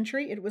 18th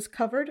century, it was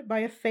covered by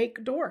a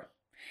fake door.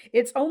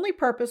 Its only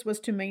purpose was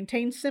to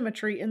maintain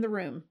symmetry in the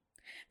room.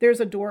 There's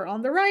a door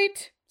on the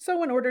right,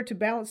 so in order to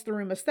balance the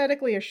room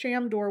aesthetically, a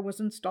sham door was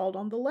installed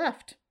on the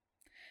left.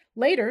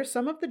 Later,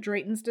 some of the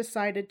Draytons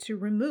decided to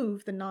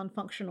remove the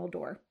non-functional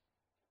door.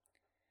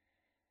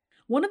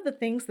 One of the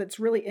things that's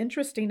really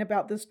interesting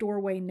about this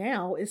doorway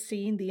now is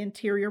seeing the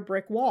interior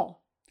brick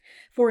wall.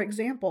 For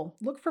example,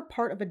 look for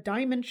part of a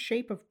diamond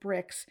shape of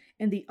bricks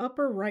in the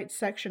upper right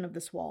section of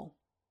this wall.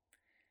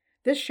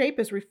 This shape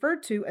is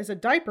referred to as a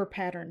diaper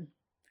pattern.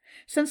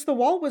 Since the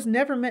wall was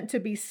never meant to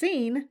be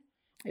seen,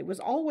 it was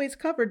always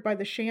covered by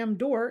the sham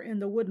door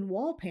and the wooden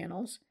wall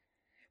panels.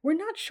 We're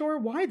not sure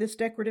why this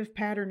decorative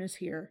pattern is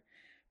here.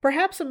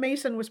 Perhaps a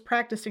mason was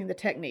practicing the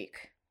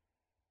technique.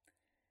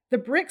 The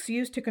bricks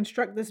used to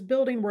construct this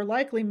building were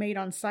likely made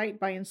on site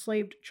by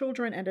enslaved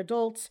children and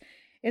adults,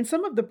 and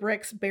some of the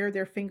bricks bear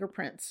their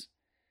fingerprints.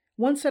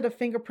 One set of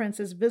fingerprints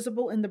is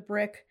visible in the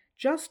brick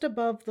just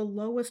above the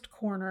lowest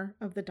corner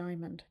of the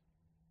diamond.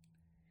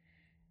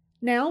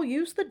 Now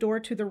use the door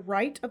to the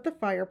right of the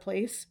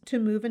fireplace to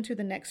move into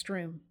the next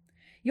room.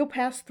 You'll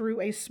pass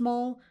through a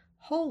small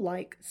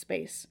hall-like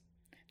space.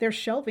 There's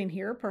shelving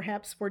here,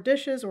 perhaps for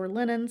dishes or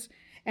linens,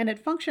 and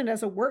it functioned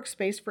as a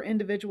workspace for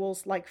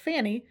individuals like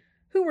Fanny,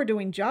 who were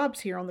doing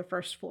jobs here on the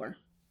first floor.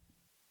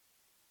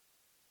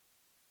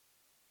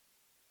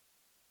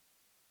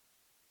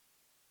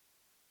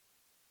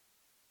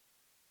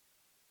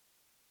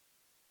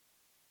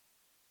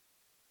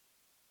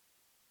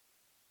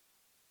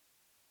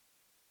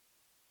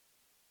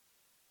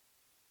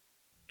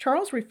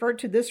 Charles referred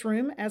to this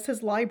room as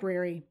his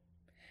library.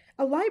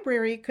 A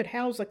library could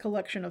house a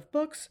collection of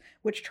books,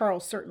 which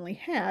Charles certainly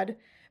had,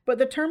 but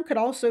the term could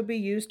also be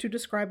used to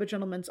describe a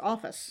gentleman's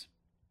office.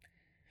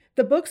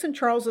 The books in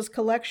Charles's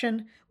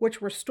collection, which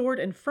were stored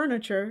in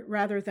furniture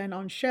rather than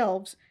on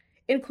shelves,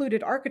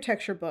 included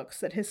architecture books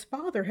that his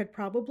father had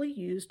probably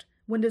used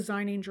when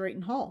designing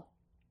Drayton Hall.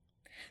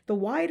 The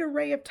wide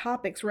array of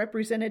topics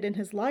represented in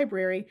his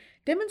library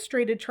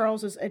demonstrated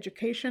Charles's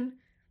education,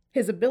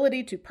 his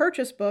ability to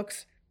purchase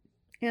books,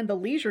 and the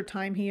leisure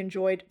time he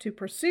enjoyed to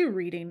pursue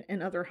reading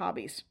and other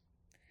hobbies.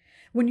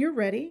 When you're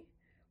ready,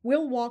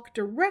 we'll walk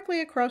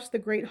directly across the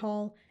Great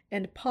Hall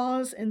and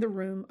pause in the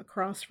room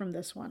across from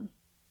this one.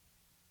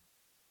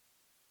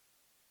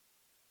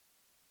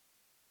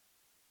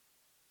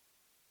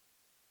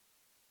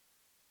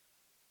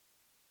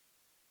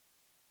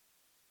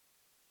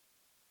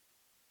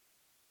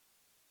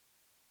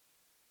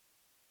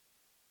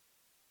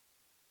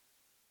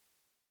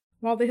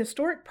 While the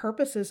historic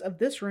purposes of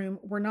this room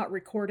were not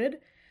recorded,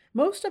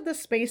 most of the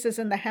spaces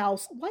in the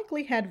house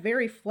likely had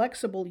very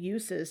flexible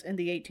uses in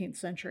the 18th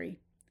century.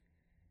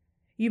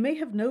 You may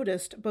have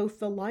noticed both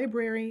the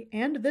library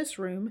and this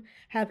room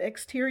have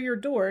exterior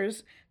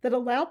doors that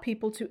allow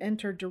people to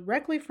enter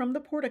directly from the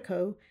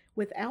portico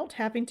without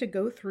having to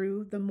go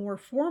through the more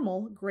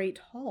formal Great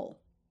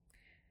Hall.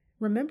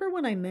 Remember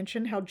when I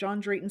mentioned how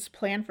John Drayton's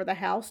plan for the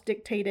house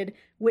dictated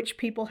which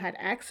people had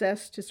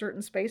access to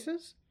certain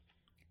spaces?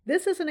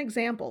 This is an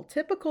example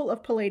typical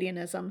of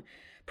Palladianism,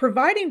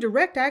 providing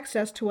direct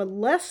access to a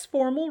less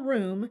formal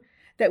room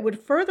that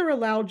would further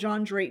allow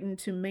John Drayton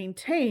to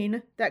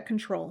maintain that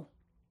control.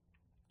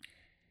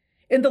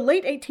 In the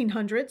late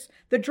 1800s,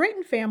 the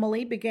Drayton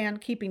family began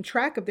keeping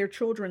track of their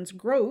children's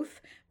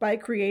growth by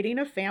creating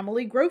a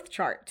family growth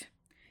chart.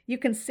 You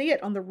can see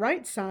it on the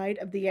right side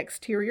of the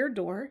exterior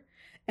door,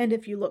 and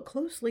if you look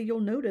closely, you'll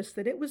notice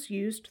that it was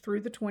used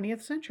through the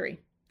 20th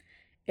century.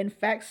 In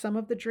fact, some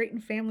of the Drayton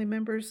family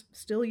members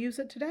still use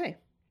it today.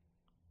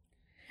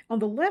 On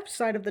the left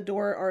side of the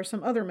door are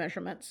some other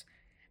measurements.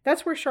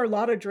 That's where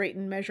Charlotta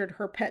Drayton measured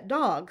her pet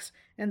dogs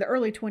in the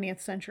early 20th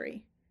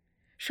century.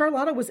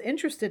 Charlotta was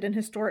interested in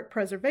historic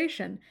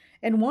preservation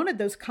and wanted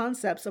those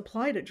concepts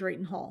applied at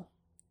Drayton Hall.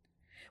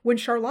 When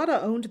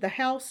Charlotta owned the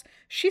house,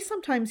 she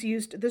sometimes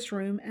used this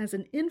room as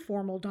an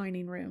informal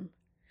dining room.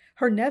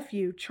 Her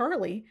nephew,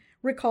 Charlie,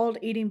 recalled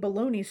eating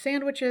bologna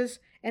sandwiches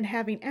and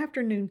having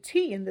afternoon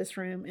tea in this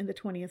room in the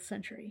 20th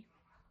century.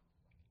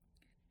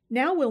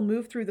 Now we'll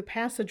move through the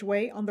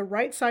passageway on the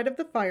right side of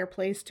the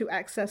fireplace to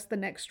access the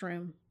next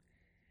room.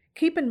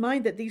 Keep in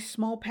mind that these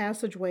small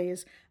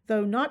passageways,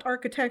 though not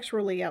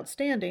architecturally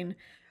outstanding,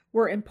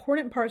 were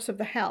important parts of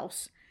the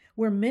house,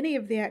 where many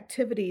of the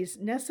activities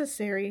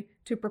necessary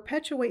to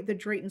perpetuate the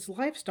Draytons'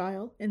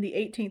 lifestyle in the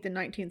 18th and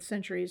 19th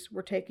centuries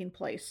were taking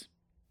place.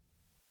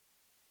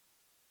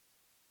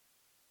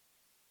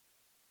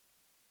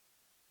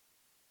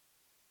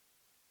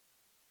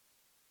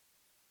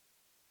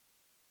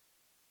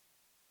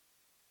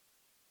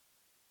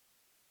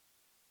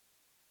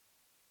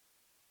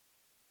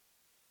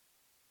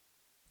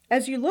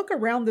 As you look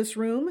around this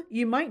room,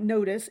 you might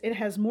notice it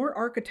has more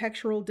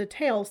architectural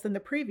details than the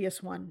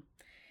previous one.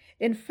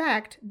 In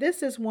fact,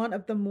 this is one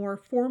of the more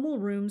formal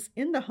rooms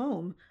in the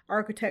home,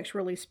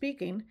 architecturally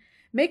speaking,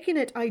 making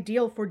it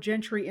ideal for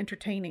gentry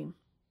entertaining.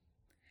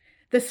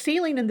 The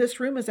ceiling in this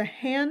room is a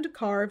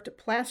hand-carved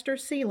plaster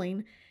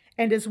ceiling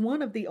and is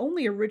one of the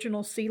only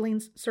original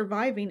ceilings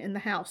surviving in the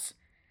house.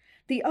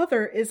 The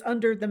other is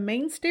under the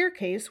main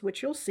staircase,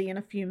 which you'll see in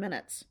a few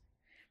minutes.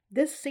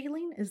 This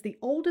ceiling is the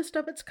oldest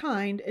of its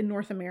kind in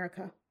North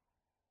America.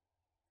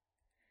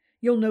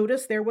 You'll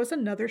notice there was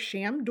another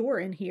sham door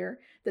in here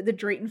that the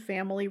Drayton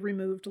family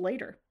removed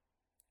later.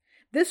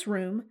 This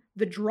room,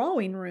 the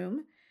drawing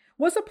room,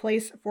 was a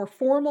place for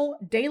formal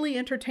daily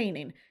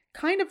entertaining,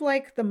 kind of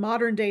like the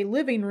modern-day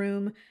living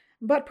room,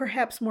 but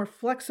perhaps more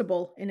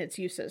flexible in its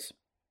uses.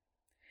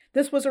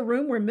 This was a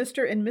room where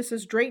Mr. and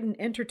Mrs. Drayton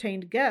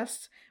entertained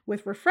guests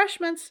with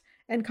refreshments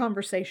and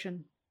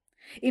conversation.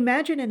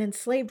 Imagine an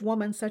enslaved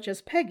woman such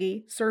as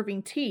Peggy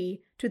serving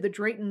tea to the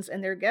Draytons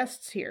and their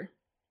guests here.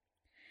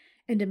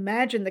 And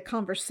imagine the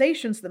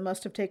conversations that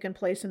must have taken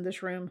place in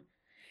this room.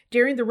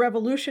 During the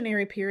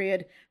Revolutionary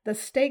period, the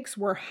stakes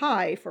were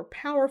high for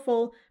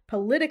powerful,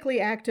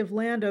 politically active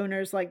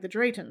landowners like the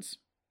Draytons.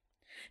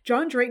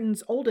 John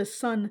Drayton's oldest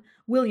son,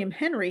 William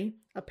Henry,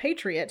 a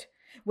patriot,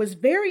 was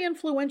very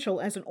influential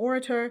as an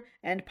orator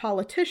and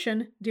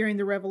politician during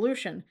the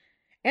Revolution,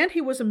 and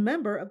he was a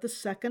member of the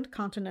Second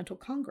Continental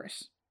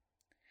Congress.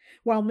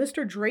 While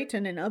Mr.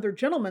 Drayton and other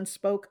gentlemen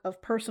spoke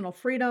of personal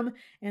freedom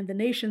and the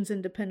nation's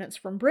independence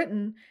from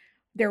Britain,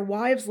 their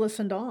wives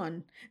listened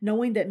on,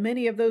 knowing that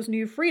many of those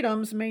new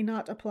freedoms may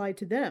not apply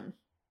to them.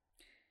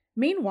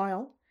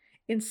 Meanwhile,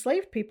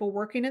 enslaved people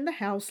working in the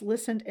house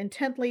listened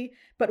intently,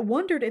 but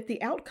wondered if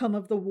the outcome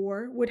of the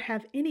war would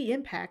have any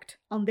impact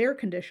on their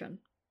condition.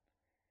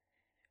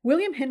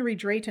 William Henry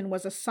Drayton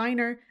was a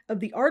signer of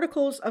the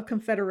Articles of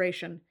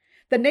Confederation,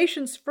 the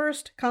nation's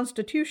first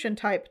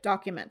constitution-type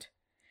document.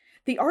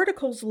 The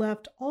Articles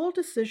left all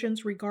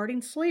decisions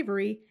regarding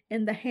slavery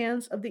in the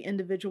hands of the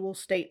individual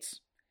states.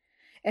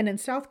 And in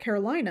South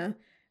Carolina,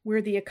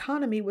 where the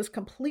economy was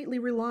completely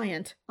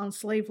reliant on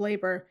slave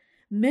labor,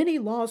 many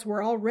laws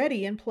were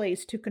already in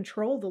place to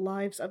control the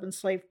lives of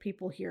enslaved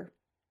people here.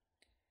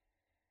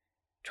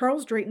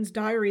 Charles Drayton's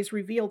diaries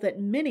reveal that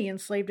many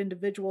enslaved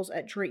individuals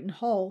at Drayton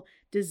Hall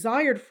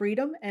desired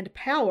freedom and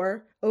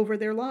power over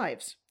their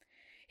lives.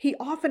 He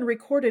often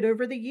recorded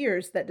over the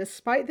years that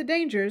despite the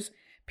dangers,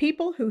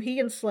 people who he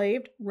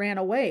enslaved ran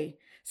away,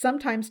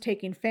 sometimes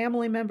taking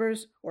family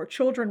members or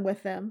children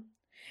with them,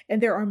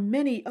 and there are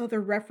many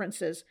other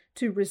references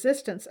to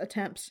resistance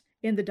attempts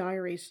in the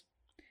diaries.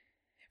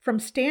 From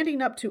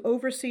standing up to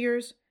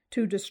overseers,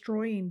 to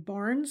destroying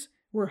barns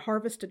where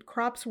harvested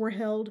crops were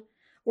held,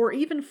 or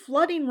even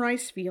flooding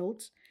rice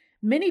fields,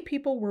 many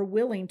people were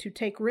willing to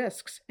take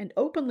risks and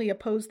openly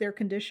oppose their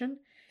condition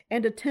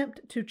and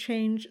attempt to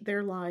change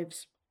their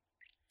lives.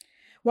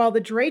 While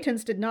the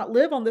Draytons did not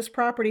live on this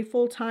property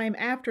full-time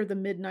after the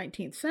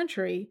mid-19th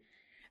century,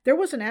 there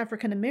was an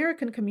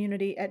African-American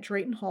community at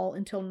Drayton Hall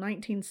until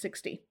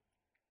 1960.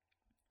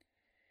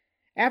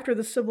 After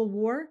the Civil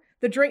War,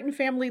 the Drayton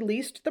family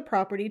leased the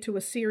property to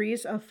a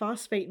series of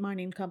phosphate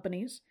mining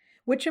companies,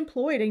 which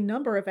employed a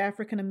number of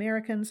African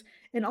Americans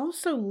and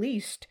also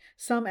leased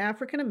some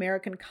African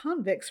American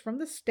convicts from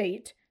the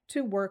state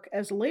to work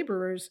as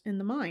laborers in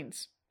the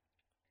mines.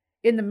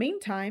 In the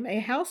meantime,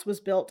 a house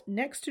was built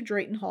next to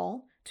Drayton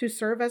Hall to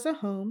serve as a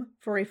home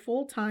for a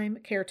full-time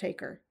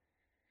caretaker.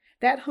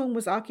 That home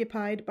was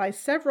occupied by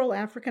several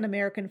African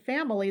American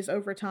families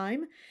over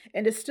time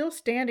and is still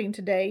standing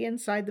today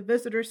inside the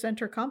Visitor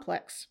Center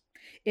complex.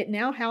 It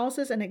now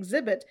houses an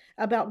exhibit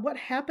about what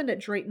happened at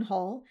Drayton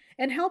Hall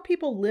and how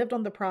people lived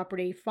on the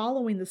property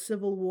following the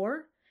Civil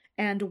War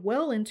and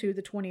well into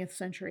the 20th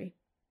century.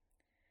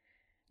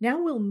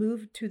 Now we'll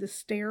move to the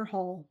stair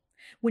hall.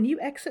 When you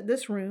exit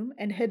this room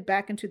and head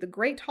back into the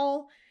Great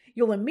Hall,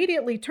 you'll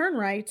immediately turn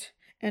right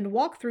and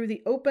walk through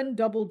the open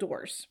double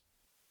doors.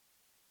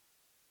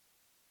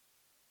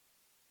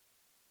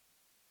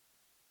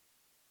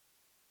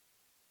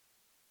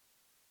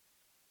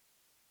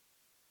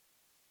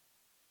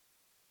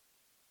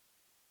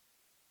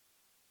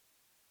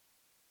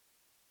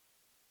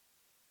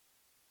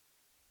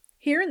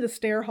 Here in the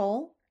stair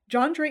hall,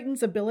 John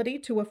Drayton's ability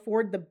to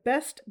afford the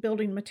best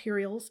building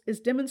materials is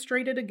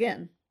demonstrated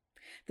again.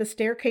 The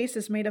staircase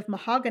is made of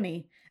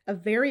mahogany, a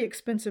very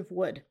expensive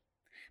wood.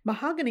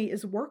 Mahogany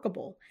is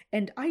workable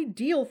and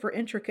ideal for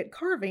intricate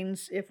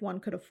carvings if one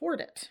could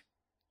afford it.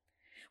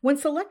 When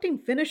selecting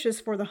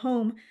finishes for the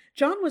home,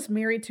 John was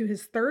married to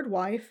his third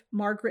wife,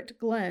 Margaret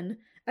Glenn,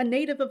 a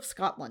native of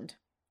Scotland.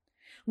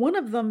 One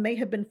of them may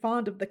have been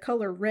fond of the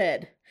color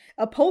red.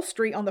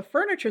 Upholstery on the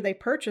furniture they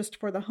purchased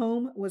for the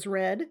home was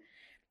red,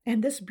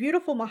 and this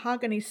beautiful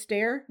mahogany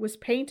stair was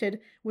painted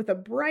with a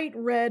bright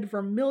red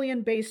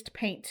vermilion-based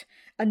paint,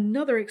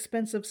 another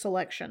expensive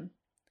selection.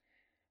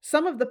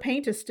 Some of the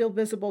paint is still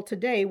visible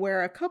today,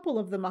 where a couple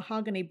of the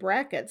mahogany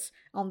brackets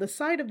on the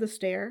side of the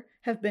stair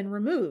have been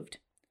removed.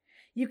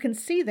 You can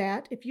see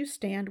that if you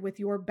stand with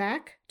your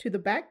back to the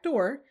back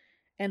door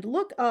and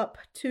look up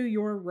to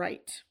your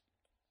right.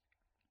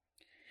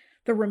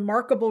 The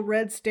remarkable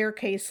red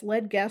staircase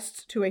led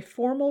guests to a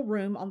formal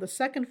room on the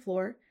second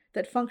floor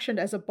that functioned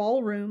as a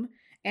ballroom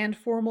and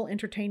formal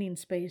entertaining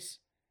space.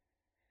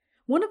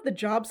 One of the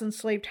jobs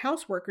enslaved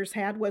houseworkers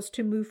had was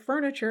to move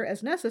furniture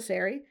as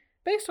necessary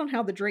based on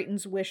how the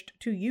Draytons wished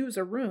to use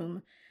a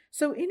room,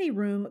 so any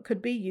room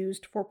could be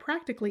used for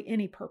practically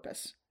any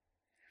purpose.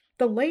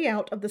 The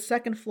layout of the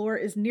second floor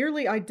is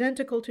nearly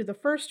identical to the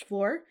first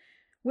floor,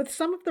 with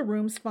some of the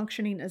rooms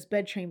functioning as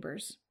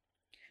bedchambers.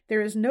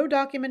 There is no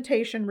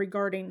documentation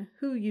regarding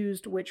who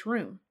used which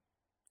room.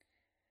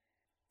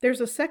 There's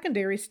a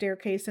secondary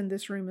staircase in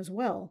this room as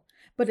well,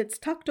 but it's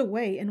tucked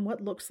away in what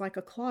looks like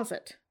a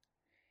closet.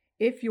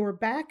 If your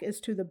back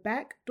is to the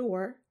back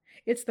door,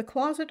 it's the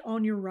closet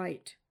on your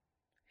right.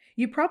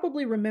 You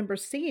probably remember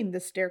seeing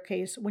this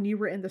staircase when you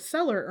were in the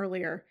cellar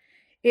earlier.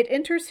 It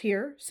enters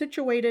here,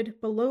 situated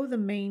below the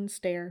main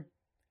stair.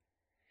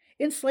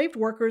 Enslaved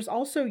workers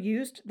also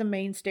used the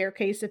main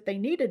staircase if they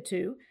needed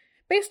to,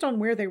 based on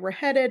where they were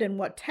headed and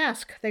what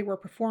task they were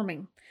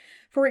performing.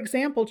 For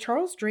example,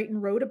 Charles Drayton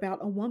wrote about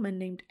a woman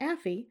named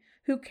Affie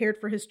who cared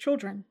for his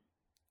children.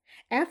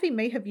 Affie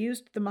may have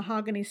used the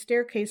mahogany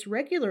staircase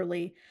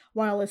regularly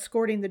while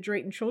escorting the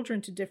Drayton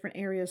children to different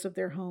areas of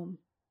their home.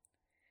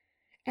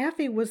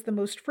 Affie was the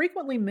most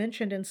frequently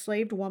mentioned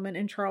enslaved woman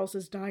in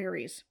Charles's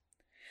diaries.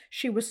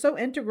 She was so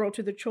integral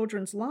to the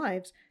children's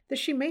lives that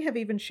she may have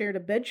even shared a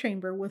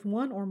bedchamber with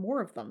one or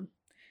more of them.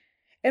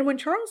 And when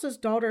Charles's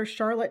daughter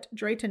Charlotte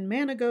Drayton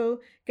Manigault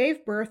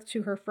gave birth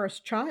to her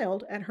first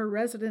child at her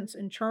residence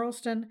in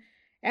Charleston,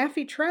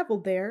 Affie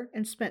traveled there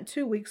and spent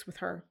 2 weeks with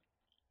her.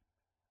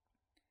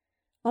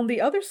 On the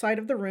other side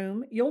of the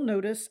room, you'll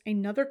notice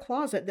another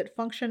closet that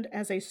functioned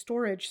as a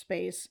storage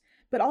space,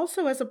 but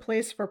also as a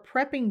place for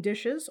prepping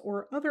dishes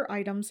or other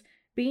items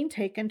being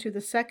taken to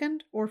the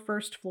second or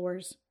first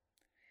floors.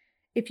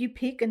 If you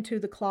peek into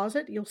the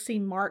closet, you'll see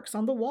marks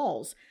on the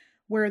walls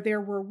where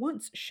there were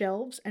once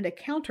shelves and a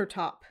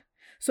countertop,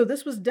 so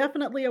this was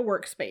definitely a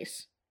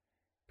workspace.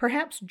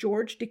 Perhaps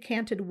George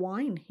decanted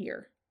wine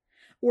here,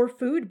 or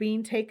food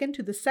being taken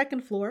to the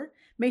second floor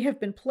may have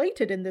been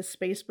plated in this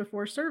space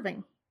before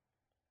serving.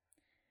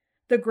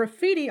 The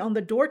graffiti on the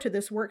door to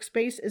this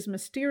workspace is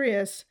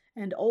mysterious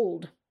and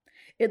old.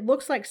 It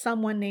looks like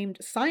someone named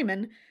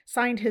Simon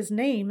signed his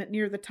name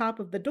near the top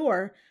of the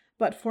door,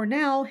 but for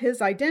now,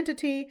 his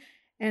identity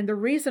and the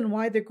reason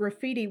why the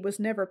graffiti was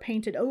never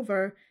painted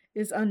over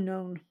is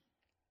unknown.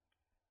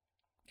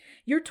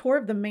 Your tour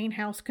of the main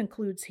house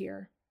concludes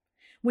here.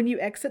 When you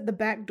exit the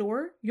back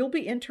door, you'll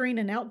be entering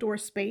an outdoor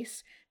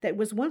space that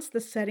was once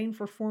the setting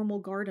for formal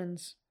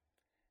gardens.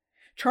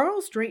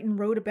 Charles Drayton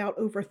wrote about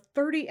over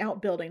 30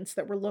 outbuildings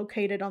that were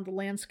located on the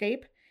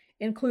landscape,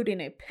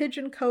 including a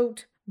pigeon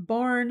cote,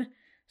 barn,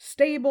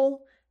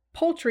 stable,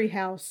 poultry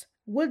house,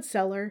 wood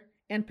cellar,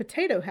 and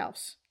potato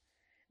house.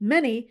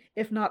 Many,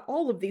 if not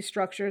all of these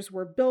structures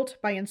were built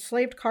by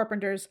enslaved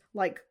carpenters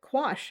like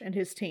Quash and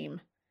his team.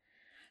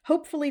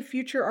 Hopefully,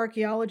 future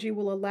archaeology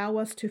will allow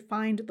us to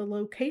find the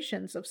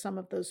locations of some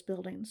of those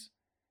buildings.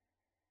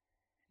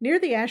 Near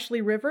the Ashley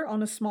River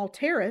on a small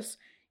terrace,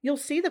 you'll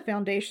see the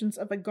foundations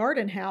of a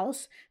garden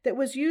house that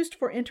was used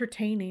for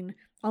entertaining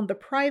on the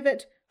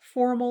private,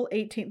 formal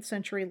 18th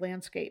century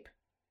landscape.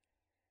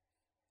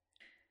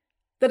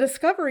 The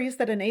discoveries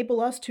that enable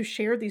us to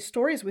share these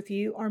stories with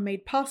you are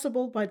made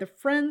possible by the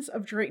Friends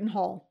of Drayton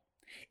Hall.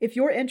 If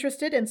you're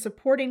interested in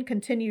supporting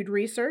continued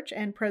research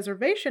and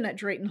preservation at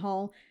Drayton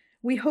Hall,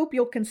 we hope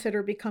you'll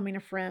consider becoming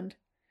a friend.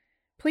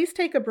 Please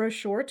take a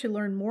brochure to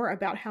learn more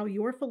about how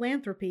your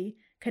philanthropy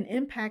can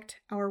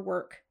impact our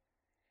work.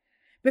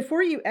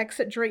 Before you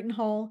exit Drayton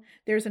Hall,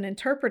 there's an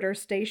interpreter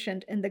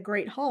stationed in the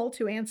Great Hall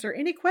to answer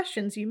any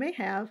questions you may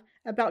have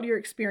about your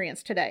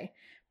experience today.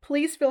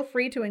 Please feel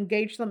free to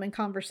engage them in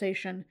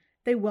conversation.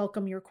 They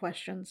welcome your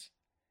questions.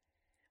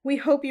 We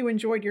hope you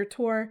enjoyed your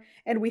tour,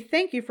 and we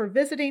thank you for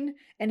visiting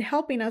and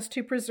helping us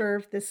to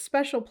preserve this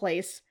special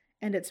place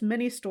and its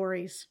many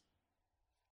stories.